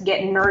and just get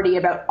nerdy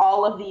about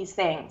all of these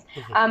things.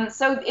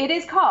 So it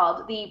is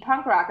called the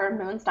Punk Rocker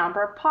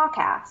Moonstomper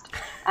Podcast.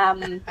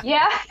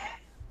 Yeah.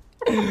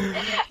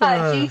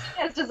 Jason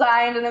has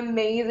designed an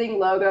amazing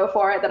logo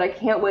for it that I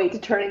can't wait to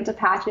turn into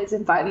patches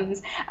and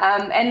buttons.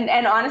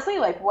 And honestly,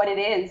 like what it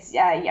is,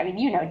 I mean,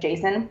 you know,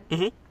 Jason,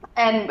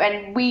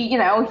 and we, you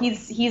know,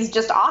 he's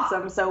just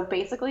awesome. So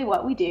basically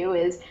what we do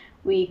is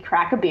we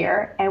crack a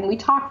beer and we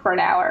talk for an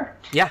hour.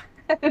 Yeah.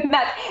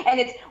 And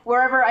it's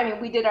wherever, I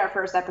mean, we did our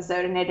first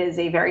episode and it is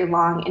a very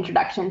long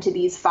introduction to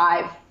these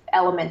 5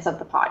 elements of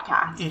the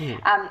podcast,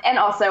 and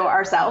also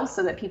ourselves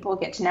so that people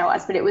get to know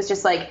us. But it was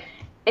just like,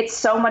 it's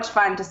so much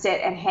fun to sit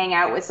and hang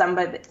out with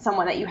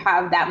someone that you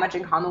have that much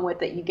in common with,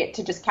 that you get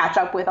to just catch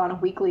up with on a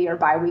weekly or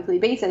bi-weekly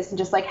basis and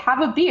just like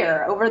have a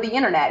beer over the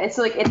internet. It's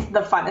like, it's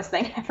the funnest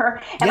thing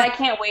ever. And yeah. I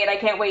can't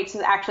wait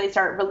to actually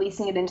start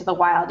releasing it into the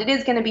wild. It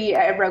is going to be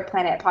a Rogue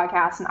Planet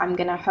podcast, and I'm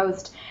going to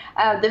host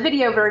the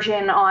video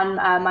version on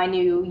my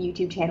new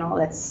YouTube channel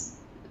that's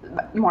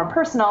more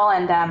personal.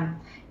 And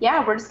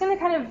yeah, we're just going to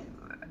kind of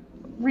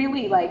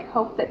really like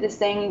hope that this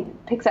thing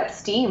picks up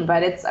steam,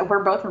 but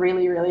we're both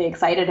really, really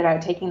excited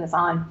about taking this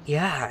on.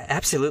 Yeah,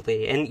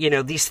 absolutely. And you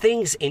know, these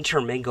things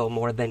intermingle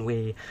more than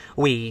we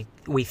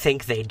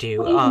think they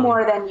do.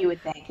 More than you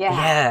would think. Yeah.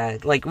 Yeah.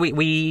 Like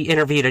we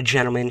interviewed a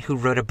gentleman who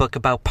wrote a book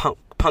about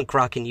punk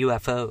rock and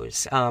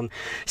UFOs.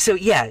 So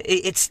yeah,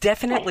 it's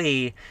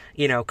definitely,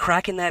 you know,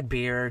 cracking that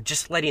beer,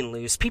 just letting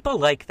loose. People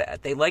like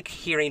that. They like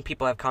hearing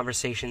people have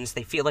conversations.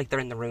 They feel like they're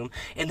in the room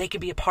and they can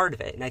be a part of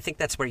it. And I think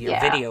that's where your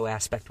video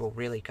aspect will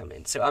really come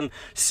in. So I'm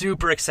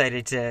super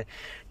excited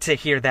to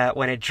hear that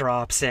when it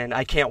drops, and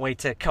I can't wait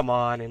to come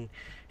on and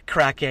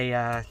crack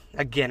a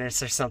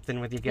Guinness or something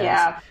with you guys.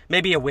 Yeah.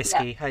 Maybe a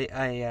whiskey.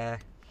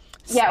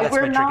 Yeah. That's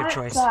we're my not,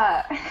 drink of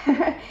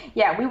choice.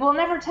 Yeah, we will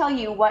never tell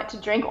you what to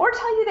drink or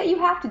tell you that you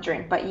have to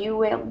drink, but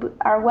you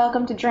are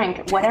welcome to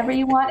drink whatever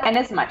you want and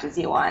as much as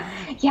you want.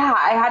 Yeah,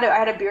 I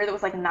had a beer that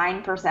was like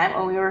 9%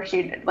 when we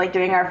were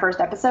doing our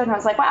first episode, and I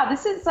was like, wow,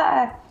 this is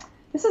good.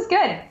 This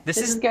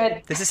is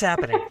good. This is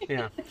happening.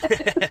 Yeah.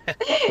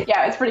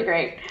 Yeah, it's pretty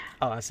great.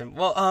 Awesome.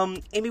 Well,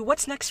 Amy,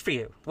 what's next for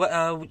you? What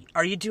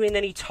are you doing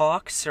any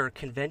talks or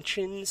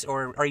conventions,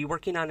 or are you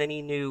working on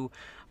any new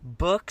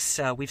books?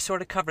 We've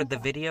sort of covered the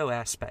video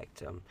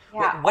aspect.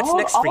 What's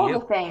next for you? All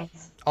the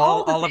things.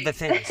 All of the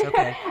things.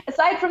 Okay.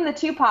 Aside from the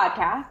 2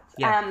 podcasts,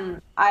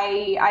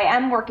 I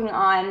am working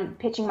on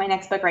pitching my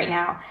next book right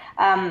now.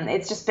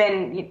 It's just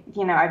been, you've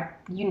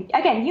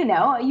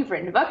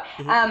written a book.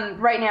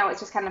 Right now,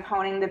 it's just kind of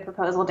honing the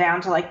proposal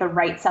down to like the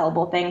right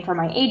sellable thing for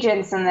my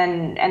agents, and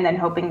then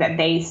hoping that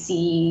they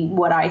see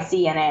what I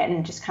see in it,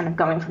 and just kind of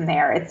going from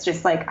there. It's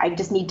just like I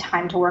just need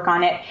time to work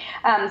on it.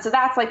 So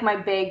that's like my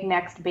big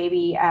next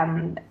baby.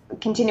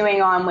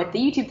 Continuing on with the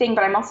YouTube thing,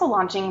 but I'm also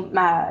launching,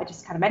 I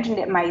just kind of mentioned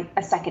it,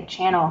 a second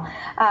channel,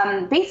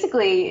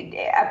 basically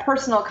a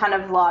personal kind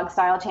of vlog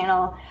style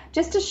channel,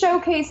 just to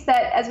showcase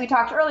that, as we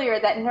talked earlier,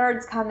 that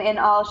nerds come in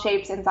all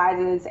shapes and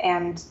sizes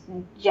and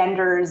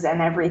genders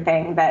and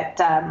everything, that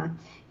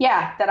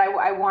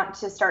I want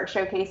to start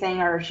showcasing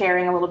or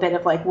sharing a little bit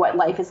of like what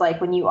life is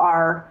like when you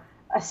are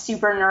a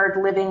super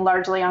nerd living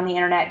largely on the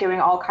internet, doing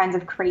all kinds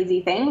of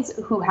crazy things,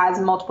 who has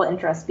multiple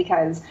interests.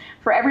 Because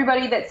for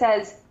everybody that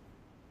says,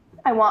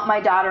 I want my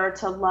daughter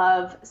to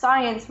love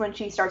science when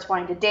she starts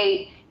wanting to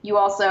date, you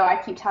also,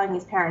 I keep telling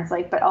these parents,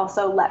 like, but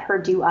also let her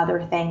do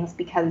other things,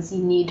 because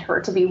you need her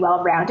to be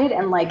well-rounded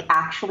and like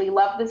actually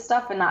love this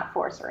stuff and not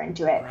force her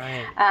into it.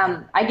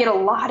 Right. I get a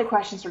lot of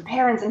questions from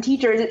parents and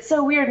teachers. It's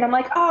so weird. And I'm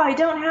like, oh, I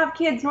don't have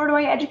kids, nor do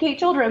I educate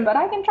children, but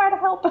I can try to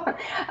help.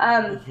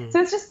 So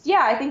it's just,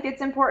 I think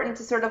it's important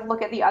to sort of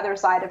look at the other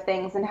side of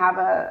things and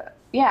have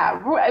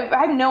Yeah,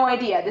 I have no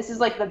idea. This is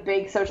like the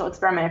big social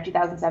experiment of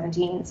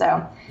 2017.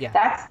 So Yeah.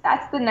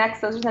 that's the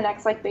next. Those are the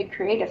next like big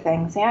creative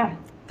things. Yeah.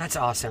 That's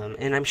awesome,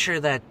 and I'm sure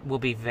that will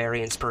be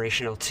very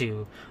inspirational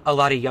to a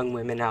lot of young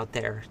women out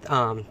there,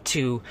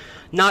 to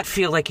not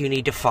feel like you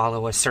need to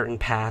follow a certain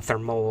path or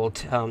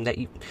mold that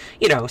you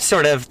know,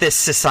 sort of this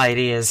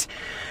society is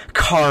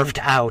carved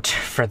out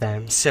for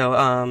them. So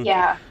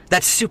Yeah.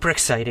 that's super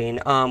exciting.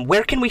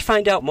 Where can we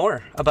find out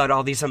more about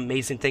all these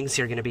amazing things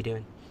you're going to be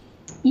doing?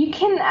 You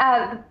can,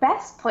 the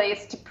best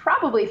place to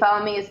probably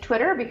follow me is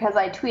Twitter because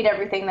I tweet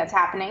everything that's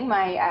happening.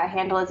 My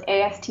handle is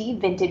AST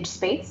Vintage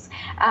Space.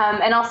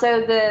 And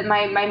also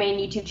my main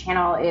YouTube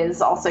channel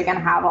is also going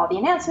to have all the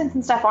announcements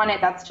and stuff on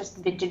it. That's just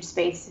Vintage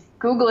Space.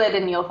 Google it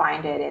and you'll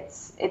find it.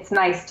 It's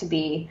nice to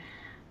be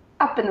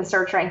up in the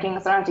search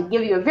rankings, so I don't have to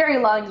give you a very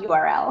long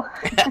URL.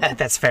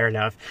 That's fair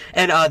enough.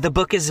 And the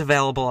book is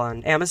available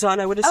on Amazon,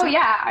 I would assume? Oh,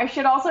 yeah. I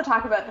should also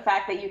talk about the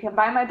fact that you can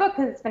buy my book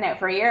because it's been out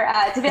for a year.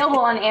 It's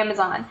available on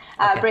Amazon,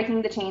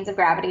 Breaking the Chains of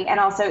Gravity. And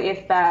also,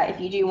 if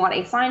you do want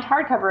a signed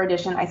hardcover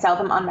edition, I sell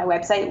them on my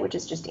website, which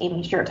is just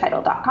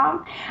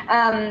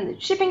amyshirtitle.com.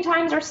 Shipping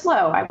times are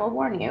slow, I will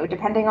warn you,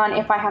 depending on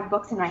if I have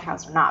books in my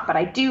house or not. But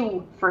I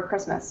do for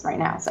Christmas right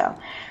now, so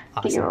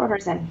awesome. Get your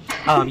orders in.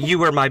 You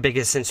were my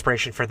biggest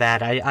inspiration for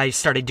that. I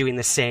started doing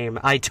the same.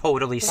 I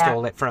totally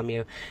stole it from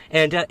you,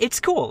 and it's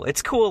cool.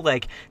 It's cool,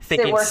 like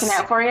thinking. Is it working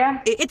out for you?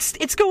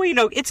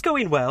 It's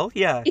going well.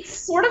 Yeah. It's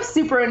sort of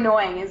super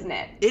annoying, isn't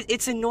it?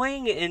 It's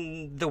annoying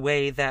in the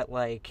way that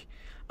like.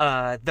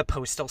 The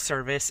postal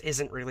service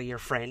isn't really your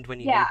friend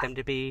when you need them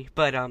to be,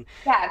 but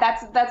yeah,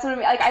 that's what I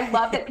mean. Like, I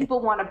love that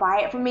people want to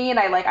buy it from me, and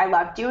I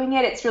love doing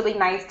it. It's really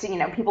nice to, you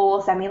know, people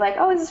will send me like,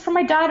 oh, is this for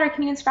my daughter?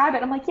 Can you inscribe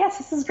it? I'm like, yes,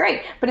 this is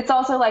great. But it's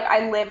also like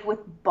I live with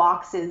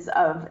boxes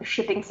of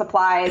shipping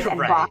supplies and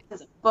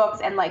boxes of books,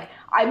 and like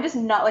I'm just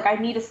not like I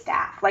need a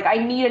staff. Like I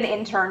need an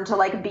intern to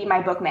like be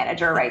my book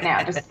manager right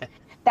now. Just.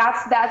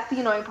 That's the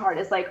annoying part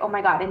is like, oh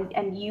my God,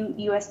 and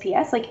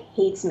USPS like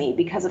hates me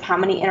because of how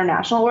many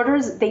international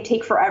orders they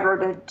take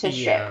forever to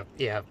ship.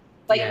 Yeah.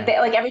 They,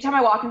 like every time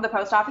I walk into the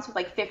post office with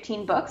like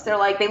 15 books, they're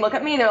like, they look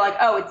at me, they're like,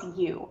 oh, it's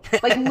you.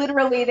 Like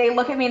literally they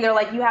look at me and they're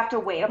like, you have to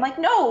wait. I'm like,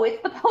 no,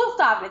 it's the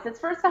post office. It's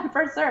first come,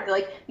 first served. They're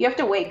like, you have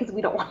to wait because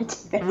we don't want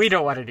to do this. We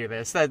don't want to do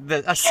this.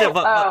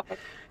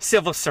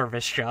 Civil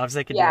service jobs,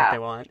 they can do what they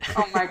want.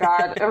 Oh my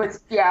God. It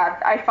was,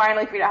 I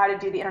finally figured out how to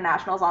do the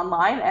internationals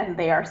online and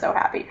they are so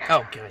happy.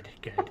 Oh, good.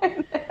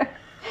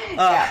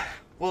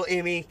 Well,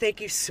 Amy,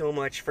 thank you so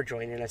much for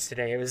joining us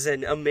today. It was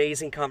an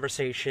amazing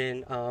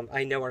conversation.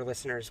 I know our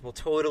listeners will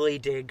totally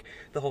dig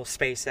the whole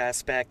space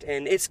aspect,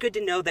 and it's good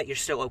to know that you're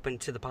still open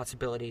to the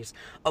possibilities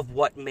of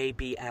what may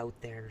be out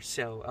there.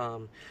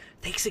 So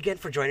thanks again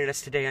for joining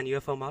us today on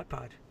UFO Mod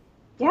Pod.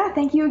 Yeah,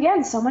 thank you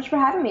again so much for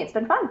having me. It's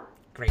been fun.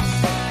 Great.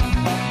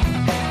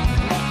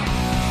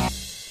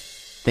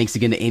 Thanks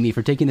again to Amy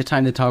for taking the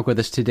time to talk with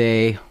us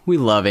today. We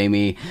love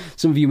Amy.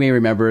 Some of you may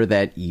remember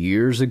that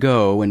years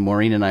ago when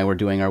Maureen and I were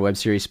doing our web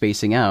series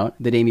Spacing Out,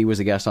 that Amy was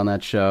a guest on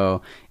that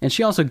show, and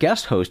she also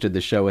guest hosted the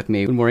show with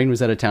me when Maureen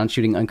was out of town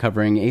shooting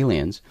Uncovering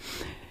Aliens.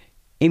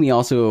 Amy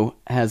also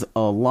has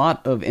a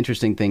lot of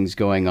interesting things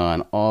going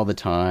on all the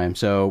time,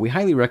 so we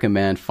highly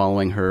recommend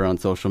following her on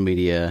social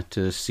media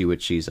to see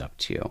what she's up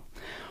to.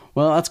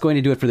 Well, that's going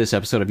to do it for this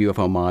episode of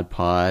UFO Mod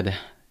Pod.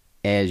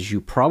 As you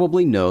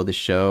probably know, the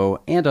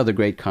show and other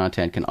great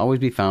content can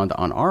always be found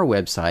on our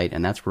website,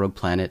 and that's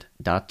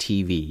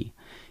rogueplanet.tv.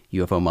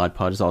 UFO Mod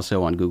Pod is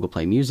also on Google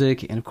Play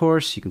Music, and of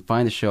course, you can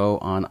find the show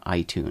on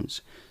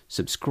iTunes.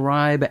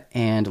 Subscribe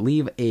and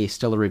leave a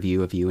stellar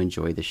review if you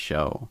enjoy the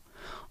show.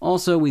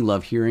 Also, we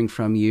love hearing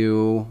from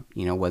you,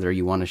 whether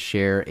you want to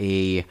share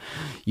a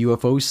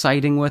UFO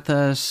sighting with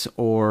us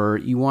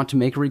or you want to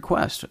make a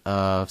request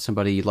of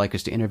somebody you'd like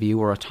us to interview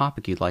or a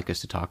topic you'd like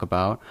us to talk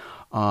about.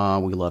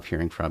 We love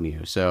hearing from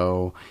you.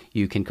 So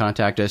you can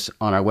contact us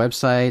on our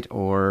website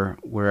or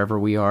wherever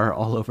we are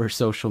all over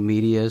social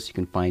medias. You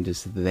can find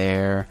us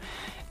there.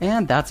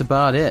 And that's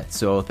about it.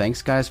 So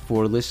thanks, guys,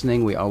 for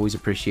listening. We always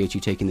appreciate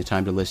you taking the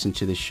time to listen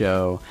to the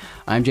show.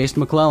 I'm Jason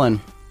McClellan.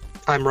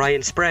 I'm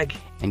Ryan Sprague.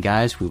 And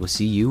guys, we will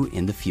see you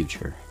in the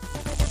future.